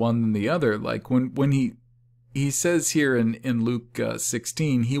in the one and the other. Like when he says here in Luke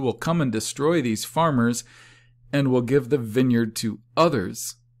 16, he will come and destroy these farmers and will give the vineyard to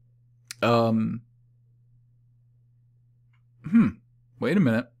others. Wait a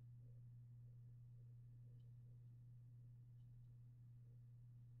minute.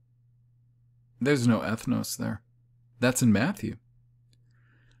 There's no ethnos there. That's in Matthew.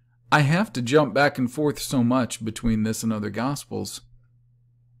 I have to jump back and forth so much between this and other Gospels.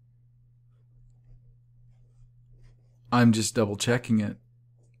 I'm just double checking it.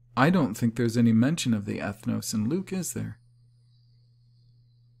 I don't think there's any mention of the ethnos in Luke, is there?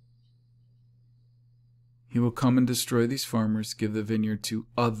 He will come and destroy these farmers, give the vineyard to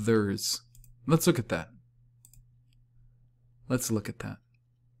others. Let's look at that. Let's look at that.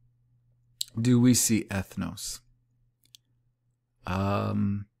 Do we see ethnos?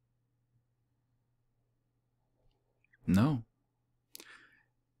 No.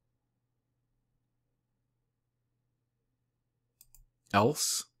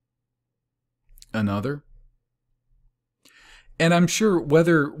 Else? Another? And I'm sure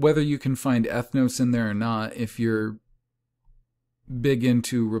whether you can find ethnos in there or not, if you're big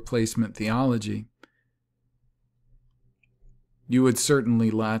into replacement theology, you would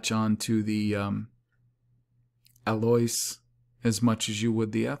certainly latch on to the allois as much as you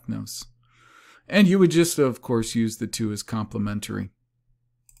would the ethnos. And you would just, of course, use the two as complementary.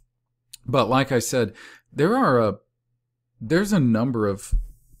 But like I said, there's a number of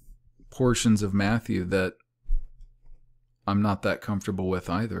portions of Matthew that I'm not that comfortable with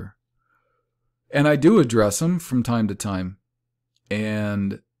either. And I do address them from time to time.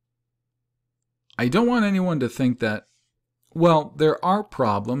 And I don't want anyone to think that, well, there are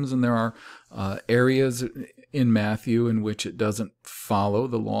problems and there are areas in Matthew in which it doesn't follow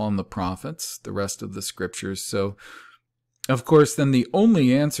the law and the prophets, the rest of the scriptures. So, of course, then the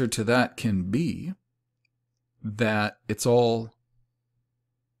only answer to that can be that it's all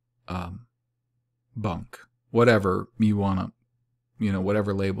bunk, whatever you want to,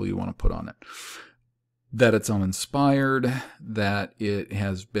 whatever label you want to put on it. that it's uninspired, that it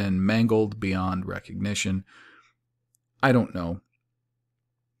has been mangled beyond recognition. I don't know.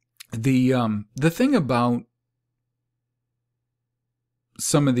 The thing about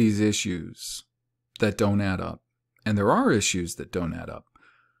some of these issues that don't add up, and there are issues that don't add up,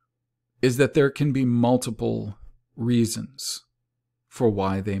 is that there can be multiple reasons for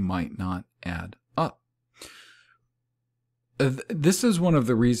why they might not add up. This is one of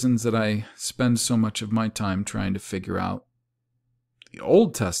the reasons that I spend so much of my time trying to figure out the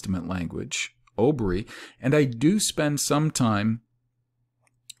Old Testament language, OBRY, and I do spend some time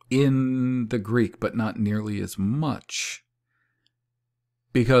in the Greek, but not nearly as much,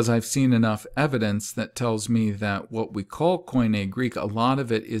 because I've seen enough evidence that tells me that what we call Koine Greek, a lot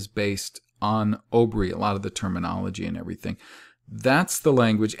of it is based on OBRY, a lot of the terminology and everything. That's the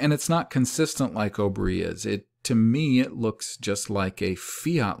language, and it's not consistent like OBRY is. To me, it looks just like a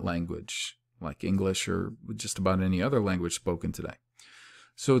fiat language, like English or just about any other language spoken today.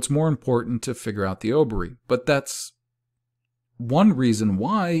 So it's more important to figure out the OBRY. But that's one reason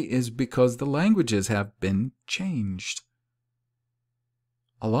why, is because the languages have been changed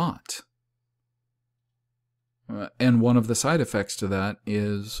a lot. And one of the side effects to that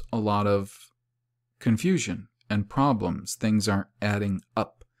is a lot of confusion and problems. Things aren't adding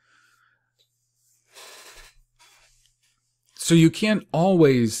up. So you can't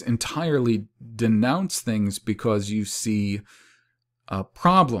always entirely denounce things because you see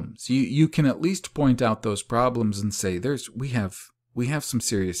problems. You can at least point out those problems and say, we have some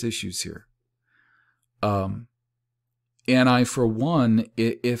serious issues here. And I, for one,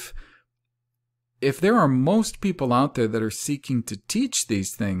 if there are most people out there that are seeking to teach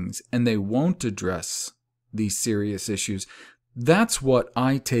these things and they won't address these serious issues, that's what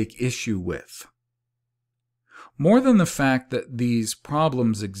I take issue with. More than the fact that these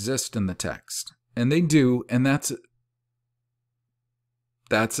problems exist in the text, and they do, and that's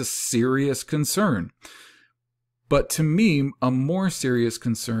a serious concern. But to me, a more serious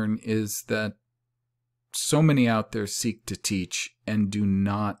concern is that so many out there seek to teach and do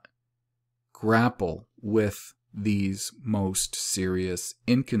not grapple with these most serious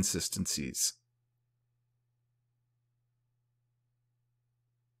inconsistencies.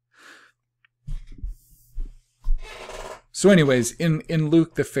 So anyways, in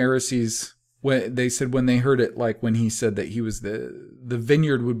Luke, the Pharisees, they said when they heard it, like when he said that he was the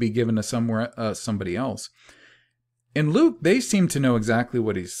vineyard would be given to somebody else. In Luke, they seem to know exactly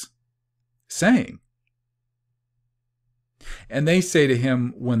what he's saying. And they say to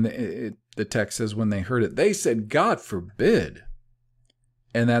him, when the text says when they heard it, they said, God forbid.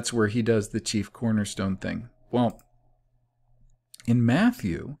 And that's where he does the chief cornerstone thing. Well, in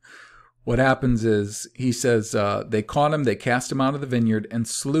Matthew, what happens is he says they caught him, they cast him out of the vineyard and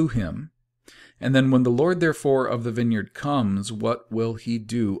slew him. And then when the Lord therefore of the vineyard comes, what will he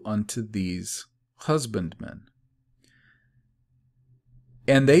do unto these husbandmen?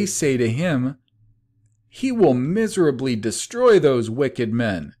 And they say to him, he will miserably destroy those wicked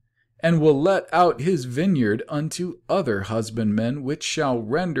men, and will let out his vineyard unto other husbandmen, which shall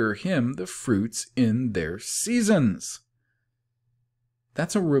render him the fruits in their seasons.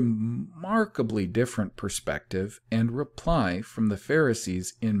 That's a remarkably different perspective and reply from the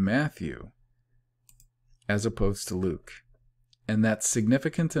Pharisees in Matthew as opposed to Luke. And that's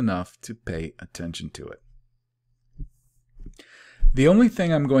significant enough to pay attention to it. The only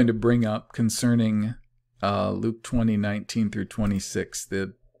thing I'm going to bring up concerning Luke 20:19 through 26,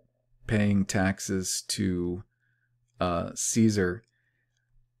 the paying taxes to Caesar,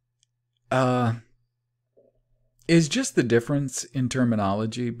 is just the difference in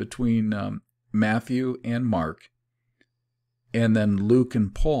terminology between Matthew and Mark, and then Luke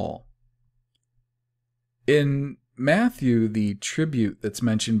and Paul. In Matthew, the tribute that's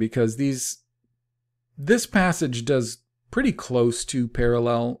mentioned, because this passage does pretty close to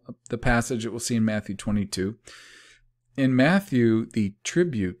parallel the passage that we'll see in Matthew 22. In Matthew, the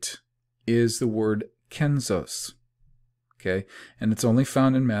tribute is the word kenzos, okay, and it's only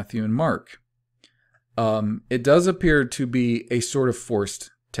found in Matthew and Mark. It does appear to be a sort of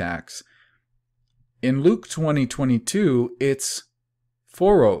forced tax. In Luke 20:22, it's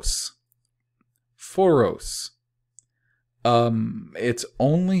phoros. It's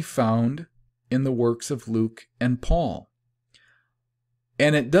only found in the works of Luke and Paul.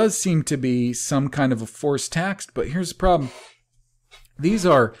 And it does seem to be some kind of a forced tax, but here's the problem. These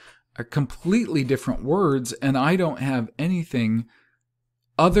are completely different words, and I don't have anything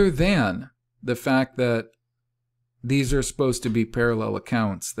other than the fact that these are supposed to be parallel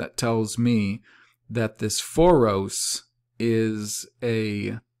accounts that tells me that this phoros is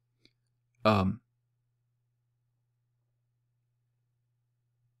a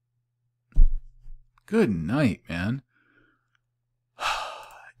Good night, man.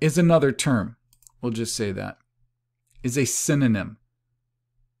 Is another term. We'll just say that. Is a synonym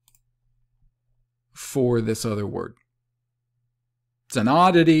for this other word. It's an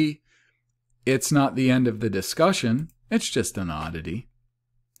oddity. It's not the end of the discussion. It's just an oddity.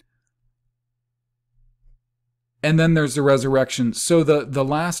 And then there's the resurrection. So the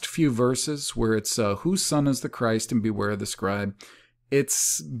last few verses where it's whose son is the Christ and beware the scribe.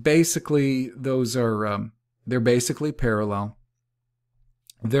 It's basically, those are, they're basically parallel.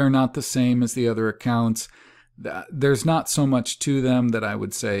 They're not the same as the other accounts. There's not so much to them that I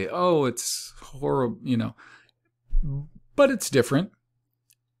would say, oh, it's horrible, you know, but it's different.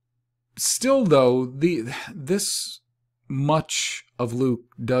 Still, though, this much of Luke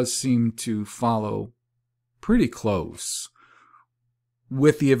does seem to follow pretty close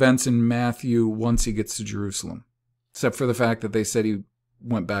with the events in Matthew once he gets to Jerusalem, except for the fact that they said he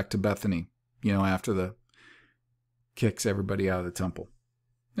went back to Bethany, you know, after the kicks everybody out of the temple.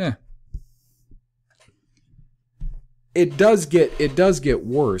 Yeah. It does get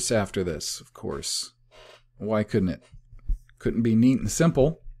worse after this, of course. Why couldn't it? Couldn't be neat and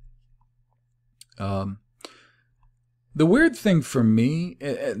simple. The weird thing for me,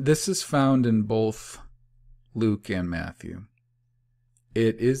 this is found in both Luke and Matthew.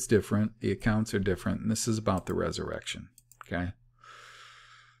 It is different. The accounts are different. And this is about the resurrection. Okay.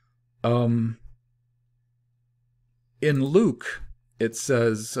 In Luke, it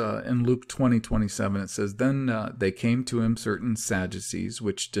says, in Luke 20:27, it says, Then they came to him certain Sadducees,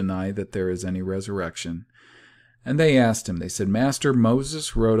 which deny that there is any resurrection. And they asked him, they said, Master,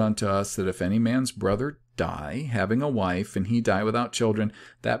 Moses wrote unto us that if any man's brother die, having a wife, and he die without children,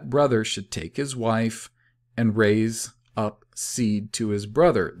 that brother should take his wife and raise up seed to his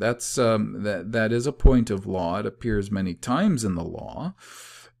brother. That's that is a point of law. It appears many times in the law.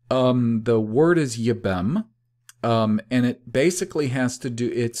 The word is yibem, and it basically has to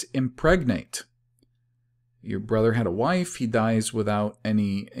do, it's impregnate. Your brother had a wife, he dies without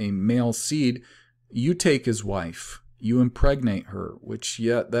a male seed. You take his wife, you impregnate her, which,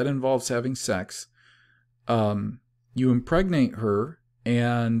 yeah, that involves having sex. You impregnate her,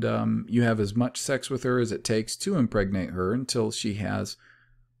 and you have as much sex with her as it takes to impregnate her until she has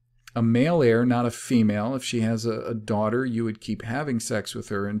a male heir, not a female. If she has a daughter, you would keep having sex with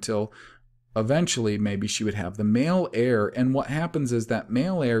her until eventually maybe she would have the male heir. And what happens is that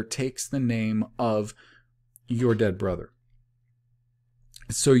male heir takes the name of your dead brother.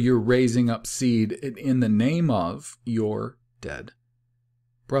 So you're raising up seed in the name of your dead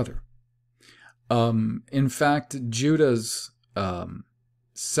brother. In fact, Judah's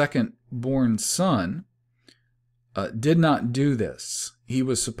second-born son did not do this. He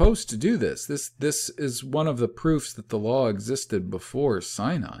was supposed to do this. This is one of the proofs that the law existed before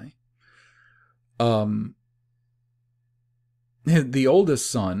Sinai. The oldest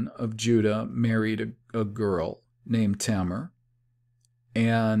son of Judah married a girl named Tamar.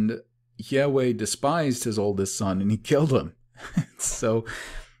 And Yahweh despised his oldest son, and he killed him. So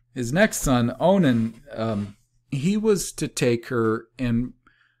his next son, Onan, he was to take her and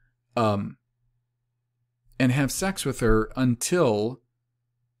have sex with her until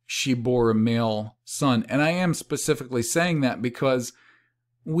she bore a male son. And I am specifically saying that because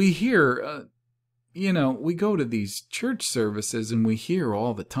we hear, we go to these church services and we hear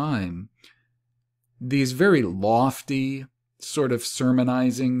all the time these very lofty sort of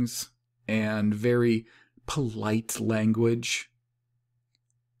sermonizings and very polite language.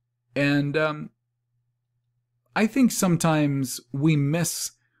 And I think sometimes we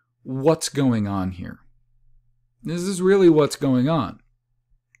miss what's going on here. This is really what's going on.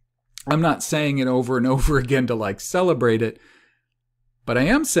 I'm not saying it over and over again to celebrate it, but I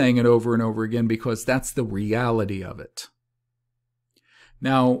am saying it over and over again because that's the reality of it.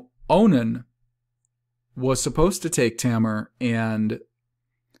 Now, Onan was supposed to take Tamar and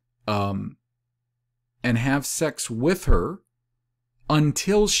have sex with her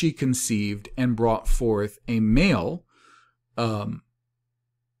until she conceived and brought forth a male,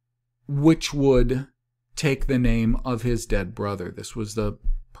 which would take the name of his dead brother. This was the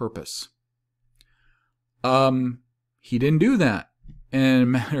purpose. He didn't do that.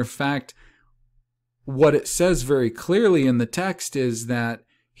 And matter of fact, what it says very clearly in the text is that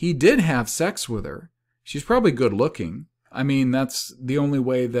he did have sex with her. She's probably good looking. I mean, that's the only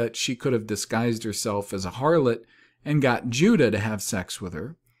way that she could have disguised herself as a harlot and got Judah to have sex with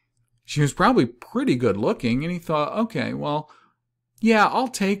her. She was probably pretty good looking, and he thought, okay, well, yeah, I'll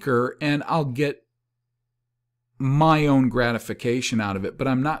take her and I'll get my own gratification out of it, but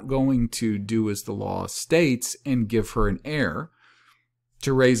I'm not going to do as the law states and give her an heir.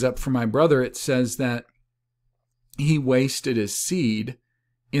 to raise up for my brother, it says that he wasted his seed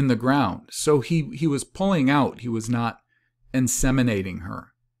in the ground. So he was pulling out. He was not inseminating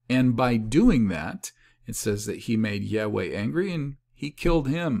her. And by doing that, it says that he made Yahweh angry and he killed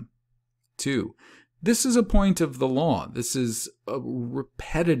him too. This is a point of the law. This is a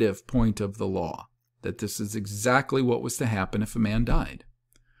repetitive point of the law, that this is exactly what was to happen if a man died.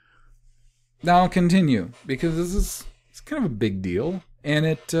 Now I'll continue, because it's kind of a big deal, and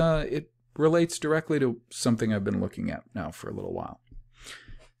it relates directly to something I've been looking at now for a little while.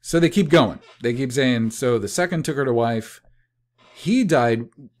 So they keep going. They keep saying, so the second took her to wife. He died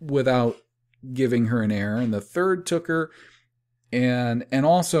without giving her an heir, and the third took her, and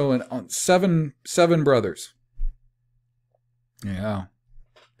also seven brothers. Yeah.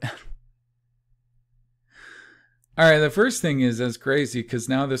 All right, the first thing is that's crazy, because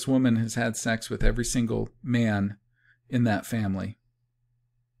now this woman has had sex with every single man in that family.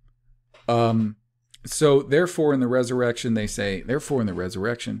 So therefore in the resurrection, they say, therefore in the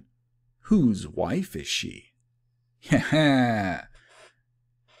resurrection, whose wife is she? Ha ha.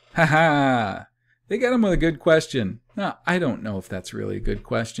 Ha ha. They got him with a good question. Now, I don't know if that's really a good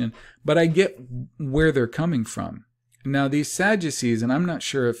question, but I get where they're coming from. Now, these Sadducees, and I'm not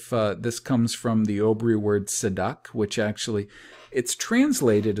sure if this comes from the OBRY word tzedak, which actually, it's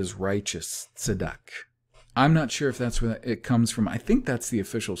translated as righteous tzedak. I'm not sure if that's where it comes from. I think that's the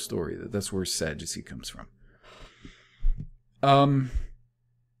official story, that's where Sadducee comes from.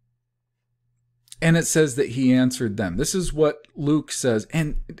 And it says that he answered them. This is what Luke says,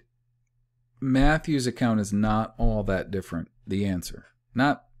 and Matthew's account is not all that different, the answer.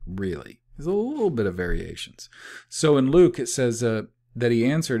 Not really. There's a little bit of variations. So in Luke, it says that he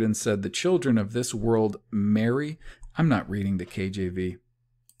answered and said, the children of this world marry. I'm not reading the KJV.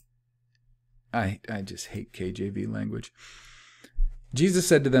 I just hate KJV language. Jesus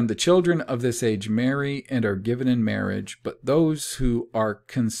said to them, the children of this age marry and are given in marriage, but those who are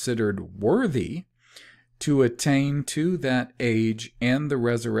considered worthy to attain to that age and the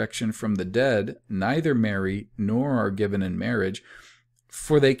resurrection from the dead neither marry nor are given in marriage,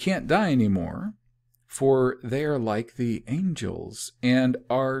 for they can't die anymore, for they are like the angels and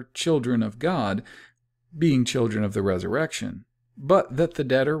are children of God, being children of the resurrection. But that the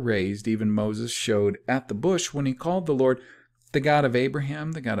dead are raised, even Moses showed at the bush when he called the Lord the God of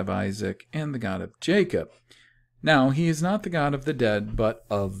Abraham, the God of Isaac, and the God of Jacob. Now he is not the God of the dead, but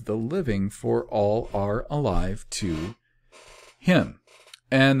of the living, for all are alive to him.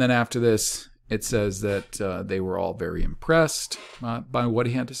 And then after this, it says that they were all very impressed by what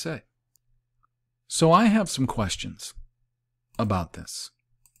he had to say. So I have some questions about this.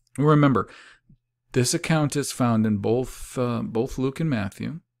 Remember, this account is found in both Luke and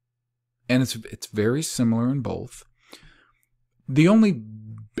Matthew, and it's very similar in both. The only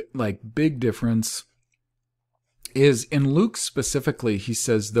big difference is in Luke specifically, he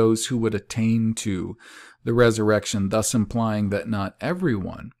says those who would attain to the resurrection, thus implying that not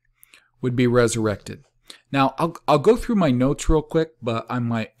everyone would be resurrected. Now, I'll go through my notes real quick, but I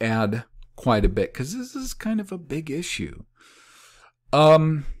might add quite a bit because this is kind of a big issue.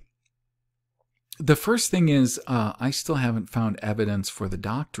 The first thing is I still haven't found evidence for the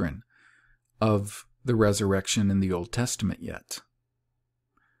doctrine of the resurrection in the Old Testament yet.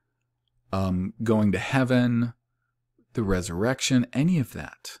 Going to heaven, the resurrection, any of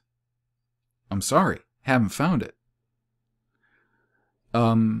that. I'm sorry, haven't found it.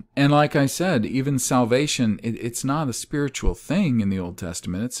 And like I said, even salvation, it's not a spiritual thing in the Old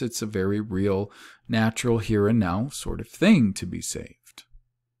Testament. It's a very real, natural, here and now sort of thing to be saved.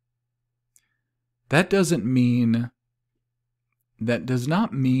 That does not mean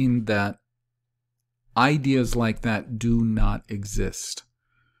that ideas like that do not exist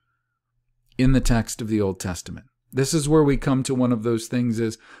in the text of the Old Testament. This is where we come to one of those things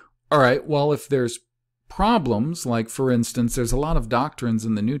is, all right, well, if there's problems, like for instance, there's a lot of doctrines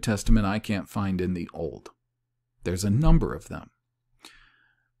in the New Testament I can't find in the Old. There's a number of them.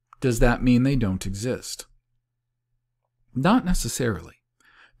 Does that mean they don't exist? Not necessarily,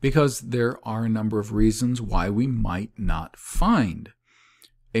 because there are a number of reasons why we might not find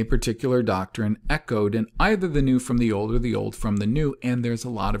a particular doctrine echoed in either the New from the Old or the Old from the New, and there's a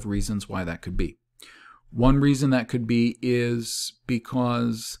lot of reasons why that could be. One reason that could be is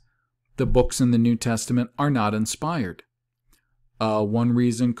because the books in the New Testament are not inspired. One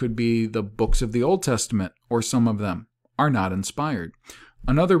reason could be the books of the Old Testament, or some of them, are not inspired.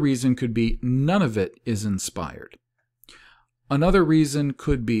 Another reason could be none of it is inspired. Another reason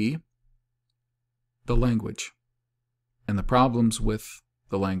could be the language and the problems with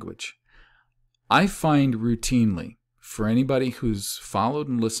the language. I find routinely for anybody who's followed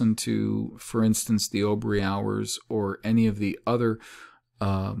and listened to, for instance, the OBRY Hours or any of the other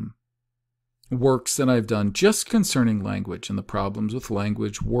works that I've done just concerning language and the problems with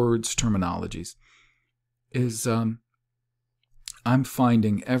language, words, terminologies, is I'm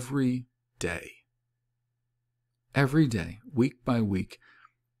finding every day, week by week,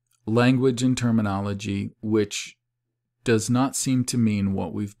 language and terminology which does not seem to mean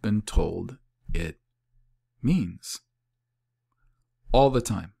what we've been told it means. All the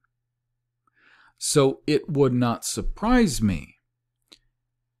time. So it would not surprise me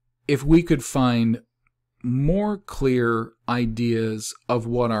if we could find more clear ideas of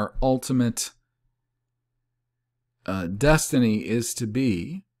what our ultimate destiny is to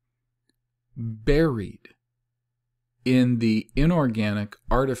be, buried in the inorganic,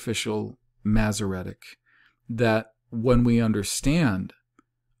 artificial Masoretic, that when we understand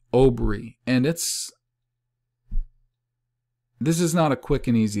OBRY, and this is not a quick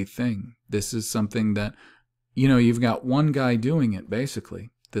and easy thing. This is something that, you've got one guy doing it,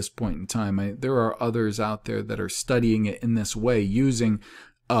 basically, at this point in time. There are others out there that are studying it in this way, using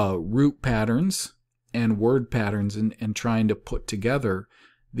root patterns and word patterns and trying to put together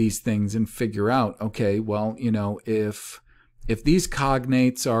these things and figure out, okay, well, if these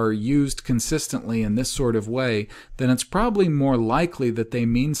cognates are used consistently in this sort of way, then it's probably more likely that they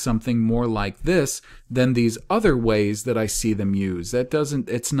mean something more like this than these other ways that I see them used.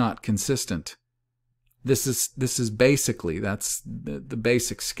 It's not consistent. This is basically, that's the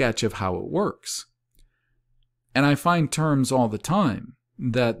basic sketch of how it works. And I find terms all the time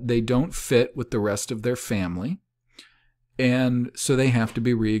that they don't fit with the rest of their family, and so they have to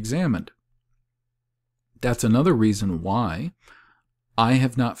be re-examined. That's another reason why I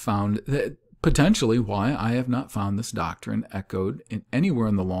have not found, potentially why I have not found this doctrine echoed anywhere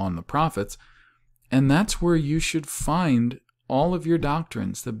in the Law and the Prophets, and that's where you should find all of your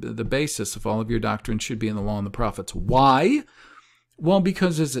doctrines. The basis of all of your doctrines should be in the Law and the Prophets. Why? Well,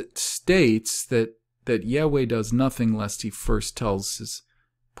 because as it states that Yahweh does nothing lest he first tells his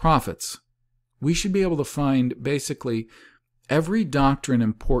prophets, we should be able to find basically every doctrine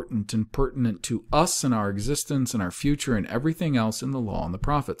important and pertinent to us and our existence and our future and everything else in the Law and the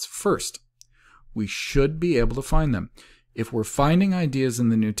Prophets. First, we should be able to find them. If we're finding ideas in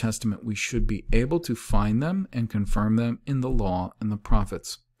the New Testament, we should be able to find them and confirm them in the Law and the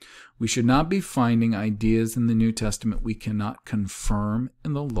Prophets. We should not be finding ideas in the New Testament we cannot confirm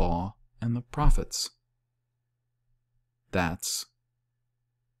in the Law and the Prophets. That's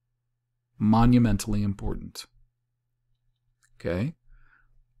monumentally important. Okay?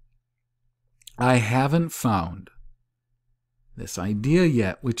 I haven't found this idea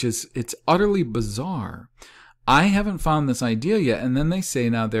yet, it's utterly bizarre. I haven't found this idea yet, and then they say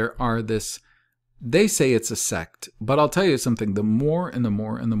now they say it's a sect, but I'll tell you something, the more and the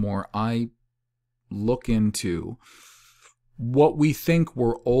more and the more I look into what we think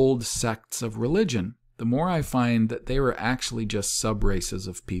were old sects of religion, the more I find that they were actually just sub-races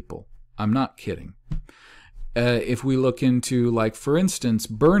of people. I'm not kidding. If we look into, like, for instance,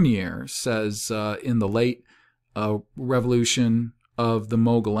 Bernier says in the late revolution of the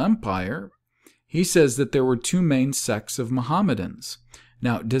Mughal Empire, he says that there were two main sects of Mohammedans.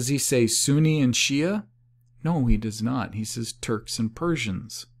 Now, does he say Sunni and Shia? No, he does not. He says Turks and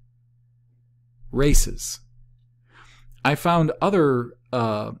Persians. Races. I found other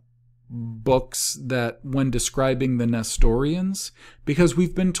books that, when describing the Nestorians, because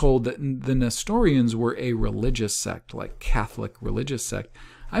we've been told that the Nestorians were a religious sect, like Catholic religious sect,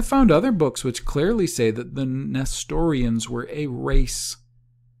 I found other books which clearly say that the Nestorians were a race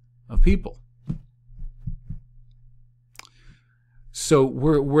of people. So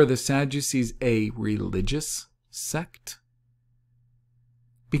were the Sadducees a religious sect?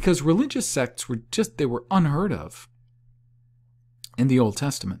 Because religious sects they were unheard of in the Old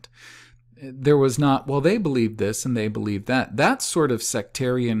Testament. There was not, well, they believed this and they believed that. That sort of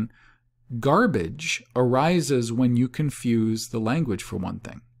sectarian garbage arises when you confuse the language, for one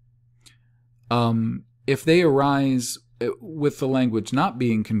thing. If they arise with the language not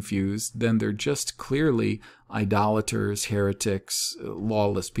being confused, then they're just clearly idolaters, heretics,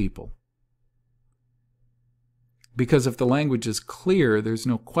 lawless people. Because if the language is clear, there's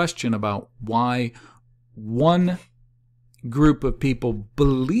no question about why one group of people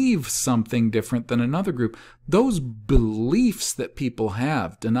believe something different than another group. Those beliefs that people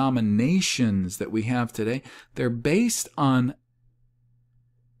have, denominations that we have today, they're based on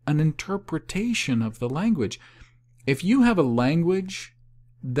an interpretation of the language. If you have a language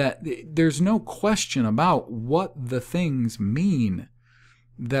that there's no question about what the things mean,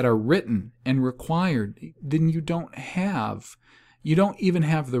 that are written and required, then you don't even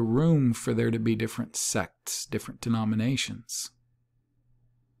have the room for there to be different sects, different denominations.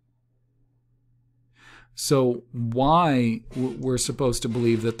 So why we're supposed to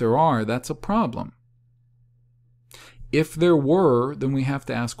believe that there are, that's a problem. If there were, then we have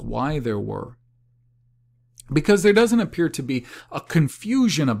to ask why there were. Because there doesn't appear to be a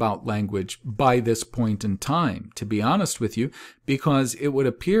confusion about language by this point in time, to be honest with you, because it would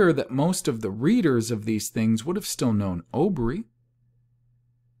appear that most of the readers of these things would have still known OBRY.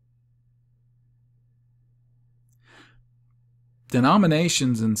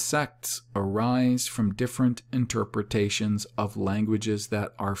 Denominations and sects arise from different interpretations of languages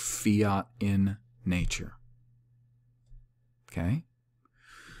that are fiat in nature. Okay?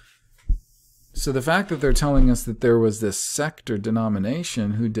 So the fact that they're telling us that there was this sect or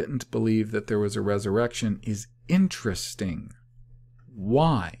denomination who didn't believe that there was a resurrection is interesting.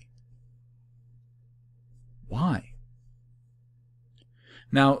 Why? Why?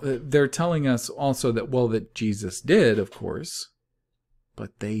 Now, they're telling us also that, well, that Jesus did, of course,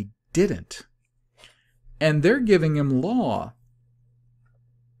 but they didn't. And they're giving him law,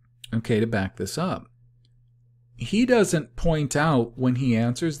 okay, to back this up. He doesn't point out, when he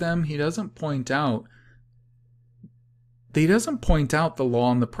answers them, he doesn't point out the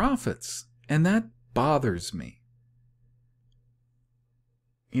law and the prophets. And that bothers me.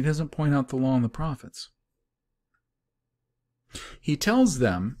 He doesn't point out the law and the prophets. He tells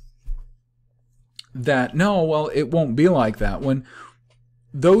them that, no, well, it won't be like that. When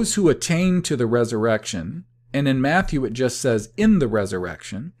those who attain to the resurrection, and in Matthew it just says in the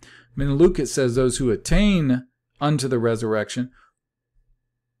resurrection, in Luke it says those who attain unto the resurrection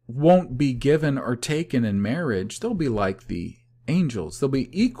won't be given or taken in marriage. They'll be like the angels. They'll be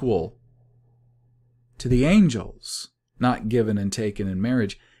equal to the angels, not given and taken in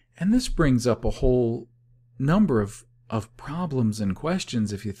marriage. And this brings up a whole number of problems and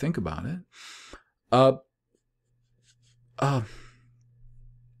questions if you think about it.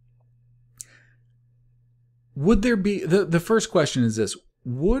 Would there be, the first question is this,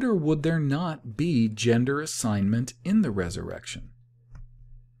 would or would there not be gender assignment in the resurrection?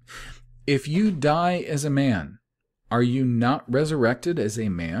 If you die as a man, are you not resurrected as a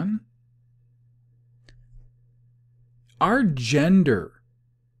man? Our gender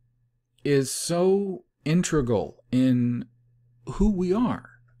is so integral in who we are.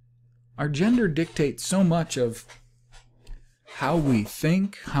 Our gender dictates so much of how we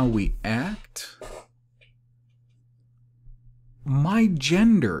think, how we act. My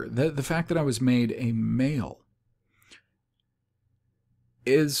gender, the fact that I was made a male,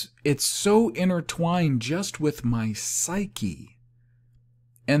 it's so intertwined just with my psyche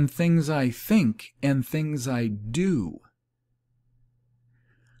and things I think and things I do,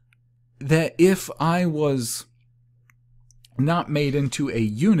 that if I was not made into a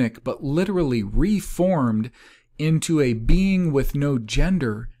eunuch, but literally reformed into a being with no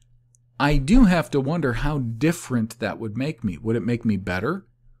gender, I do have to wonder how different that would make me. Would it make me better?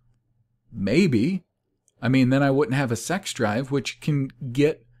 Maybe. I mean, then I wouldn't have a sex drive, which can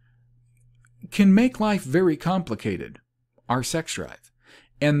make life very complicated, our sex drive.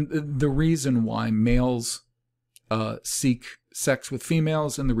 And the reason why males seek sex with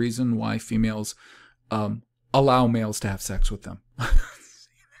females, and the reason why females allow males to have sex with them.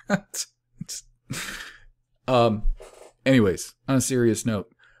 Anyways, on a serious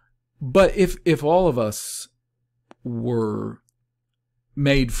note, but if all of us were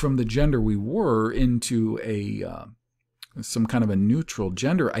made from the gender we were into some kind of a neutral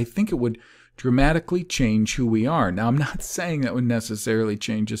gender, I think it would dramatically change who we are. Now, I'm not saying that would necessarily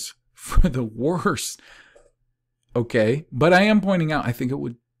change us for the worse, okay? But I am pointing out I think it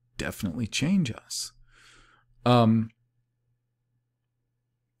would definitely change us.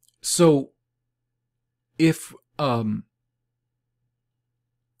 So if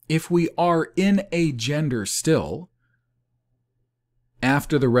we are in a gender still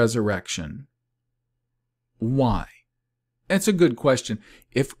after the resurrection, why? That's a good question.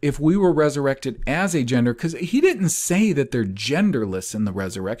 If we were resurrected as a gender, because he didn't say that they're genderless in the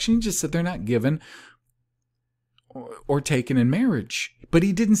resurrection, he just said they're not given or taken in marriage. But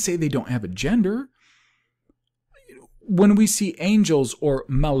he didn't say they don't have a gender. When we see angels or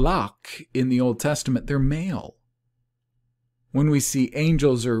malak in the Old Testament, they're male. When we see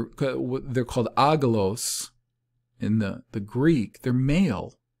angels, they're called agalos in the Greek, they're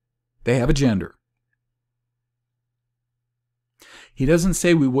male. They have a gender. He doesn't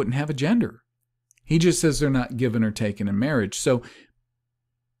say we wouldn't have a gender. He just says they're not given or taken in marriage. So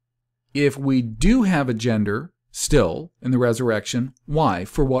if we do have a gender still in the resurrection. Why?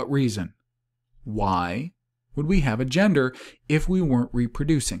 For what reason? Why would we have a gender if we weren't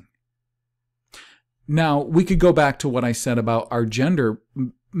reproducing? Now, we could go back to what I said about our gender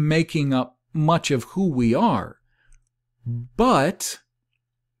making up much of who we are. But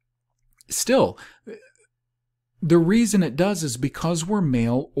still, the reason it does is because we're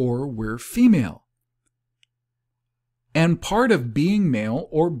male or we're female. And part of being male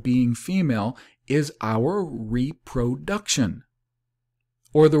or being female is our reproduction,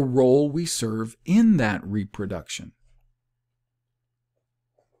 or the role we serve in that reproduction.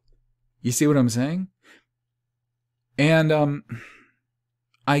 You see what I'm saying? And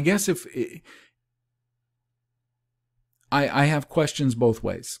I guess if I have questions both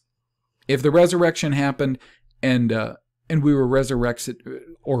ways. If the resurrection happened and we were resurrected,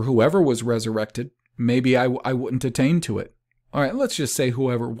 or whoever was resurrected, maybe I wouldn't attain to it. All right, let's just say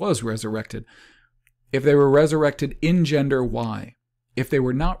whoever was resurrected. If they were resurrected in gender, why? If they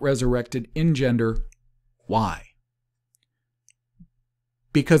were not resurrected in gender, why?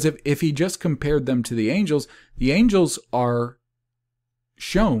 Because if he just compared them to the angels are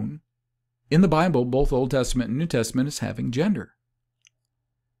shown in the Bible, both Old Testament and New Testament, as having gender.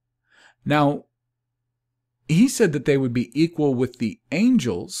 Now, he said that they would be equal with the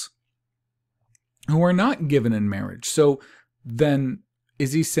angels who are not given in marriage. So then,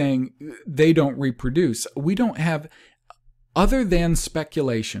 is he saying they don't reproduce? We don't have, other than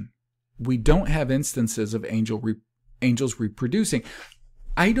speculation, we don't have instances of angels reproducing.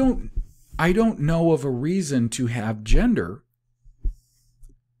 I don't know of a reason to have gender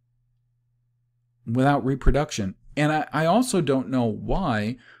without reproduction. And I also don't know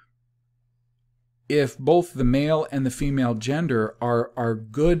why, if both the male and the female gender are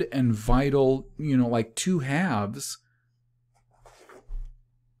good and vital, like two halves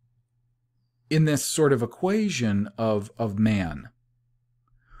in this sort of equation of man,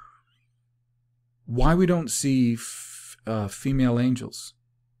 why we don't see female angels.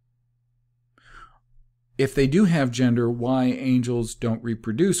 If they do have gender, why angels don't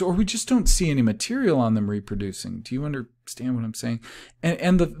reproduce, or we just don't see any material on them reproducing. Do you understand what I'm saying?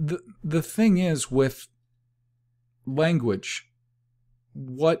 And the thing is, with language,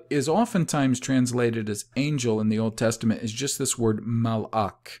 what is oftentimes translated as angel in the Old Testament is just this word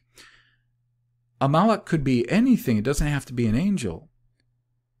malach. A malach could be anything. It doesn't have to be an angel.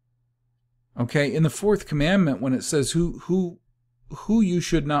 Okay, in the fourth commandment, when it says who you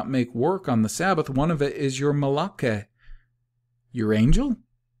should not make work on the Sabbath, one of it is your malakeh, your angel.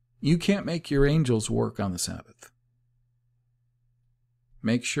 You can't make your angels work on the Sabbath.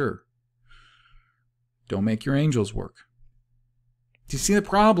 Make sure. Don't make your angels work. Do you see the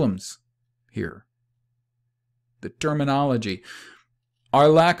problems here? The terminology. Our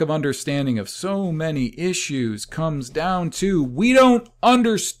lack of understanding of so many issues comes down to we don't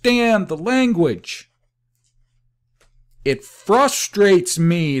understand the language. It frustrates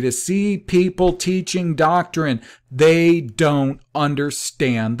me to see people teaching doctrine. They don't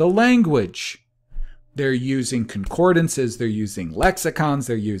understand the language. They're using concordances, they're using lexicons,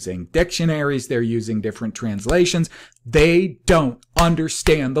 they're using dictionaries, they're using different translations. They don't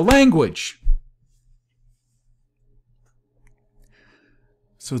understand the language.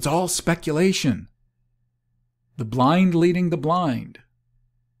 So it's all speculation. The blind leading the blind.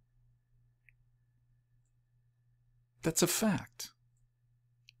 That's a fact.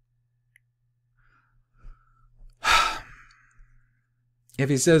 If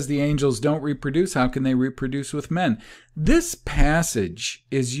he says the angels don't reproduce, how can they reproduce with men? This passage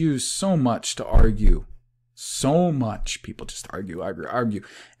is used so much to argue. So much. People just argue.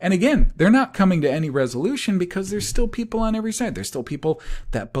 And again, they're not coming to any resolution because there's still people on every side. There's still people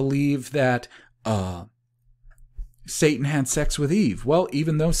that believe that Satan had sex with Eve. Well,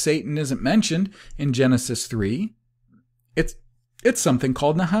 even though Satan isn't mentioned in Genesis 3, it's something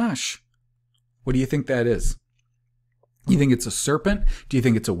called Nahash. What do you think that is? You think it's a serpent? Do you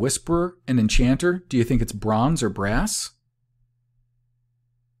think it's a whisperer, an enchanter? Do you think it's bronze or brass?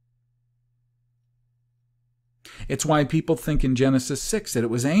 It's why people think in Genesis 6 that it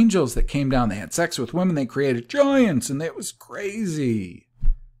was angels that came down. They had sex with women. They created giants, and it was crazy.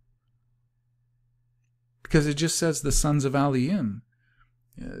 Because it just says the sons of Aliyim.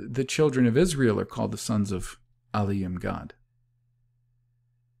 The children of Israel are called the sons of Aliyim God.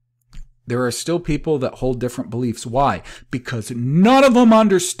 There are still people that hold different beliefs. Why? Because none of them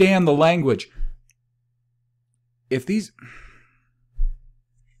understand the language. If these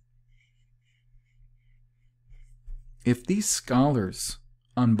scholars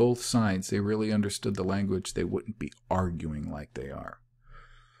on both sides, they really understood the language, they wouldn't be arguing like they are.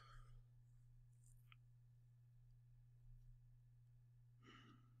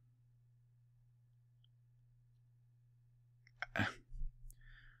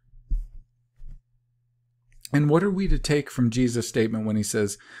 And what are we to take from Jesus' statement when he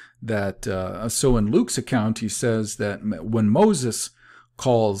says that, so in Luke's account, he says that when Moses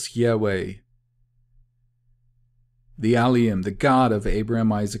calls Yahweh, the Elohim, the God of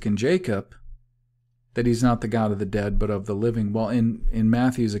Abraham, Isaac, and Jacob, that he's not the God of the dead, but of the living. Well, in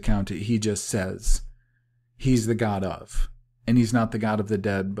Matthew's account, he just says he's the God of, and he's not the God of the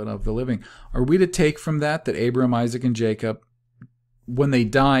dead, but of the living. Are we to take from that Abraham, Isaac, and Jacob, when they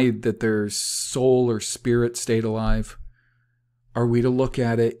died, that their soul or spirit stayed alive? Are we to look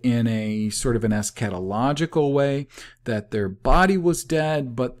at it in a sort of an eschatological way, that their body was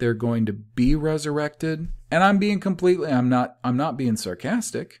dead, but they're going to be resurrected? And I'm not being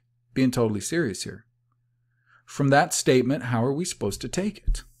sarcastic, being totally serious here. From that statement, how are we supposed to take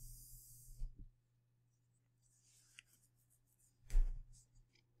it?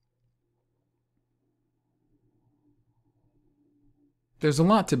 There's a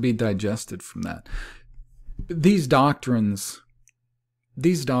lot to be digested from that. These doctrines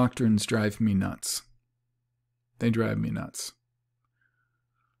drive me nuts. They drive me nuts.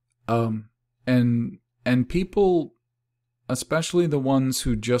 And people, especially the ones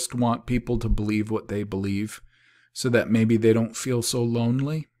who just want people to believe what they believe, so that maybe they don't feel so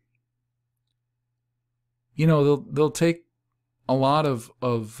lonely. You know, they'll take a lot of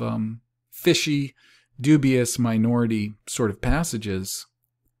fishy, dubious minority sort of passages,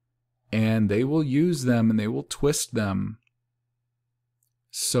 and they will use them and they will twist them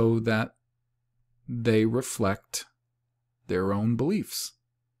so that they reflect their own beliefs.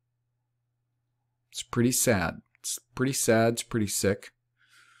 It's pretty sad. It's pretty sad. It's pretty sick.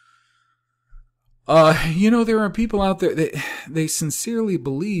 There are people out there that they sincerely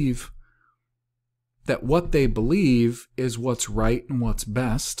believe that what they believe is what's right and what's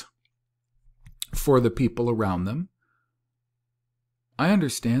best for the people around them. I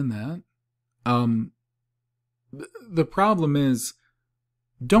understand that. The problem is,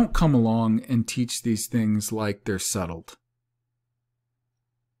 don't come along and teach these things like they're settled.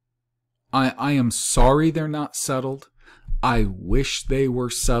 I am sorry they're not settled. I wish they were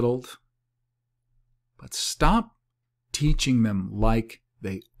settled. But stop teaching them like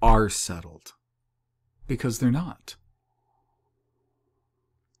they are settled, because they're not.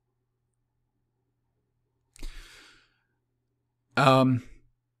 And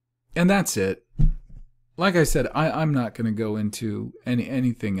that's it. Like I said, I'm not going to go into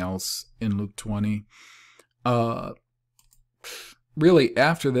anything else in Luke 20. Really,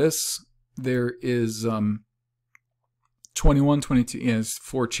 after this, there is 21, 22, yes,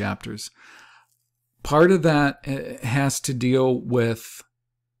 4 chapters. Part of that has to deal with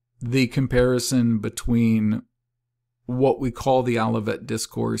the comparison between what we call the Olivet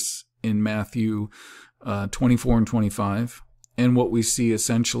Discourse in Matthew 24 and 25, and what we see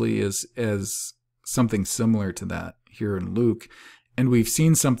essentially as something similar to that here in Luke. And we've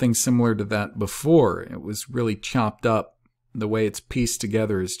seen something similar to that before. It was really chopped up. The way it's pieced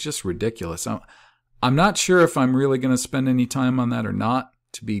together is just ridiculous. I'm not sure if I'm really going to spend any time on that or not,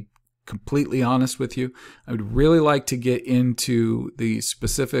 to be completely honest with you. I would really like to get into the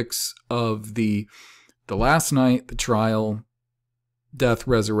specifics of the last night, the trial, death,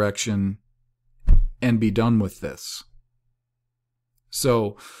 resurrection, and be done with this.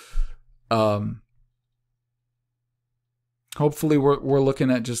 So, hopefully we're looking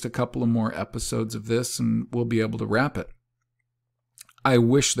at just a couple of more episodes of this and we'll be able to wrap it. I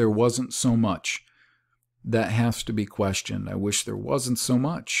wish there wasn't so much that has to be questioned. I wish there wasn't so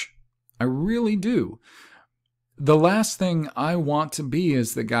much. I really do. The last thing I want to be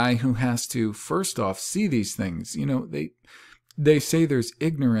is the guy who has to, first off, see these things. You know, they say there's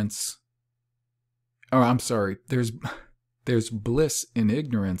ignorance. Oh, I'm sorry. There's bliss in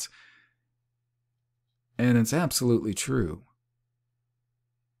ignorance. And it's absolutely true.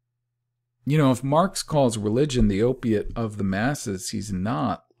 You know, if Marx calls religion the opiate of the masses, he's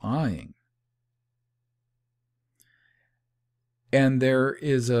not lying. And there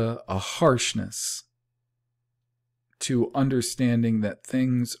is a harshness to understanding that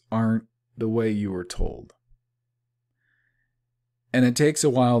things aren't the way you were told. And it takes a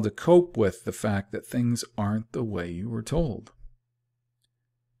while to cope with the fact that things aren't the way you were told.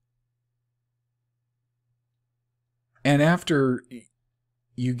 And after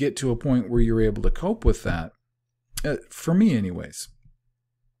you get to a point where you're able to cope with that, for me anyways,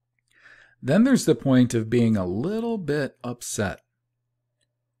 then there's the point of being a little bit upset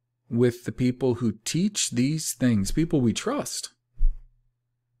with the people who teach these things, people we trust,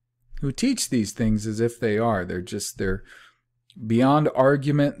 who teach these things as if they are. They're beyond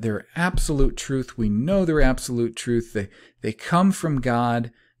argument. They're absolute truth. We know they're absolute truth. They come from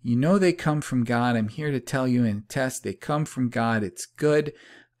God. You know they come from God. I'm here to tell you in a test, they come from God. It's good.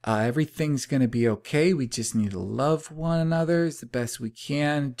 Everything's going to be okay. We just need to love one another as the best we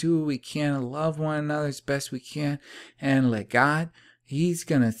can. Do what we can to love one another as best we can. And let God, He's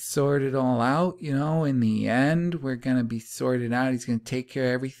going to sort it all out. You know, in the end, we're going to be sorted out. He's going to take care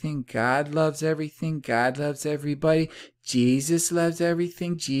of everything. God loves everything. God loves everybody. Jesus loves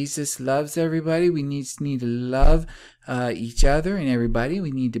everything. Jesus loves everybody. We need to love each other and everybody.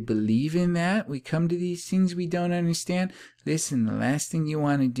 We need to believe in that. We come to these things we don't understand. Listen, the last thing you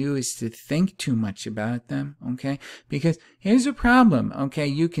want to do is to think too much about them, okay? Because here's a problem, okay?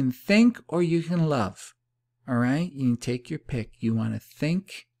 You can think or you can love, all right? You can take your pick. You want to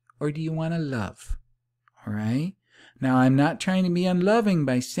think or do you want to love, all right? Now, I'm not trying to be unloving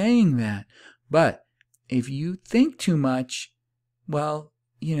by saying that, but if you think too much, well,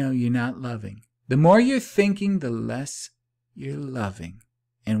 you know, you're not loving. The more you're thinking, the less you're loving.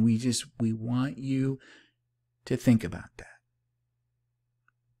 And we want you to think about that.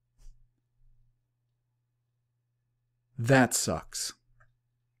 That sucks.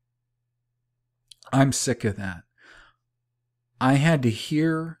 I'm sick of that. I had to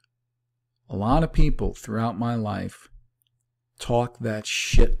hear a lot of people throughout my life talk that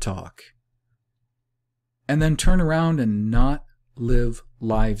shit talk and then turn around and not live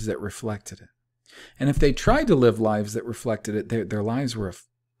lives that reflected it. And if they tried to live lives that reflected it, their lives were a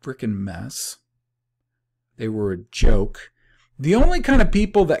freaking mess. They were a joke. The only kind of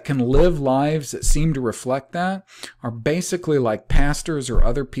people that can live lives that seem to reflect that are basically like pastors or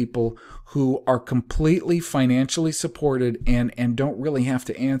other people who are completely financially supported and don't really have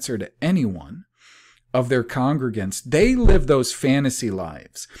to answer to anyone of their congregants. They live those fantasy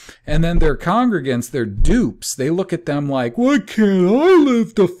lives. And then their congregants, their dupes, they look at them like, why can't I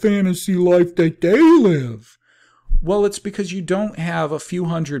live the fantasy life that they live? Well, it's because you don't have a few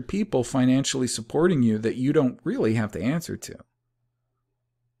hundred people financially supporting you that you don't really have to answer to.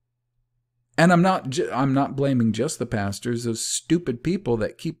 And I'm not blaming just the pastors, those stupid people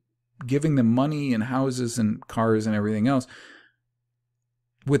that keep giving them money and houses and cars and everything else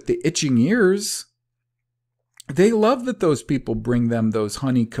with the itching ears. They love that those people bring them those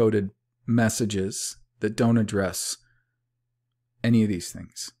honey-coated messages that don't address any of these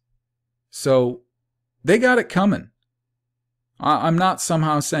things. So they got it coming. I'm not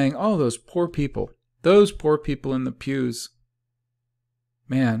somehow saying, oh, those poor people in the pews,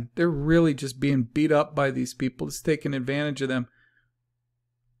 man, they're really just being beat up by these people. It's taking advantage of them.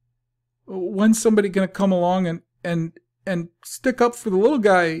 When's somebody going to come along and stick up for the little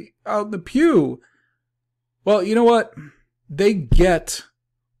guy out in the pew? Well, you know what? They get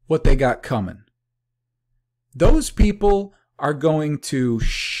what they got coming. Those people are going to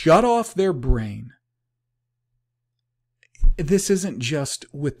shut off their brain. This isn't just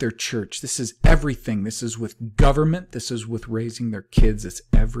with their church. This is everything. This is with government. This is with raising their kids. It's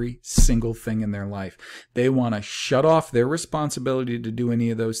every single thing in their life. They want to shut off their responsibility to do any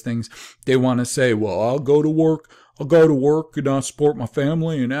of those things. They want to say, well, I'll go to work and I'll support my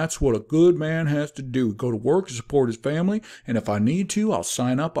family, and that's what a good man has to do. Go to work and support his family, and if I need to, I'll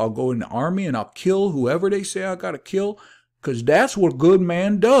sign up. I'll go in the army, and I'll kill whoever they say I got to kill, because that's what a good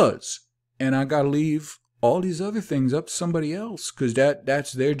man does. And I got to leave all these other things up to somebody else, because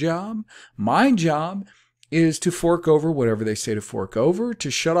that's their job. My job is to fork over whatever they say to fork over,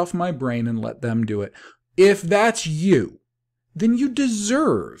 to shut off my brain and let them do it. If that's you, then you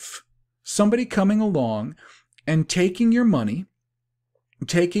deserve somebody coming along and taking your money,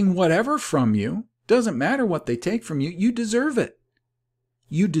 taking whatever from you. Doesn't matter what they take from you. You deserve it.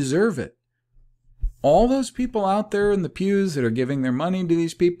 You deserve it. All those people out there in the pews that are giving their money to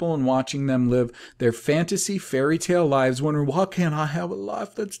these people and watching them live their fantasy fairy tale lives, wondering, why can't I have a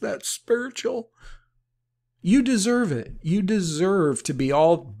life that's that spiritual? You deserve it. You deserve to be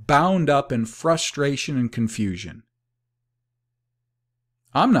all bound up in frustration and confusion.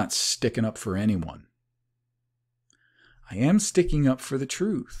 I'm not sticking up for anyone. I am sticking up for the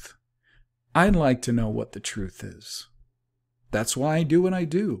truth. I'd like to know what the truth is. That's why I do what I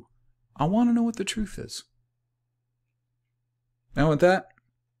do. I want to know what the truth is. Now with that,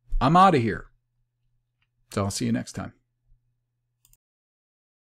 I'm out of here. So I'll see you next time.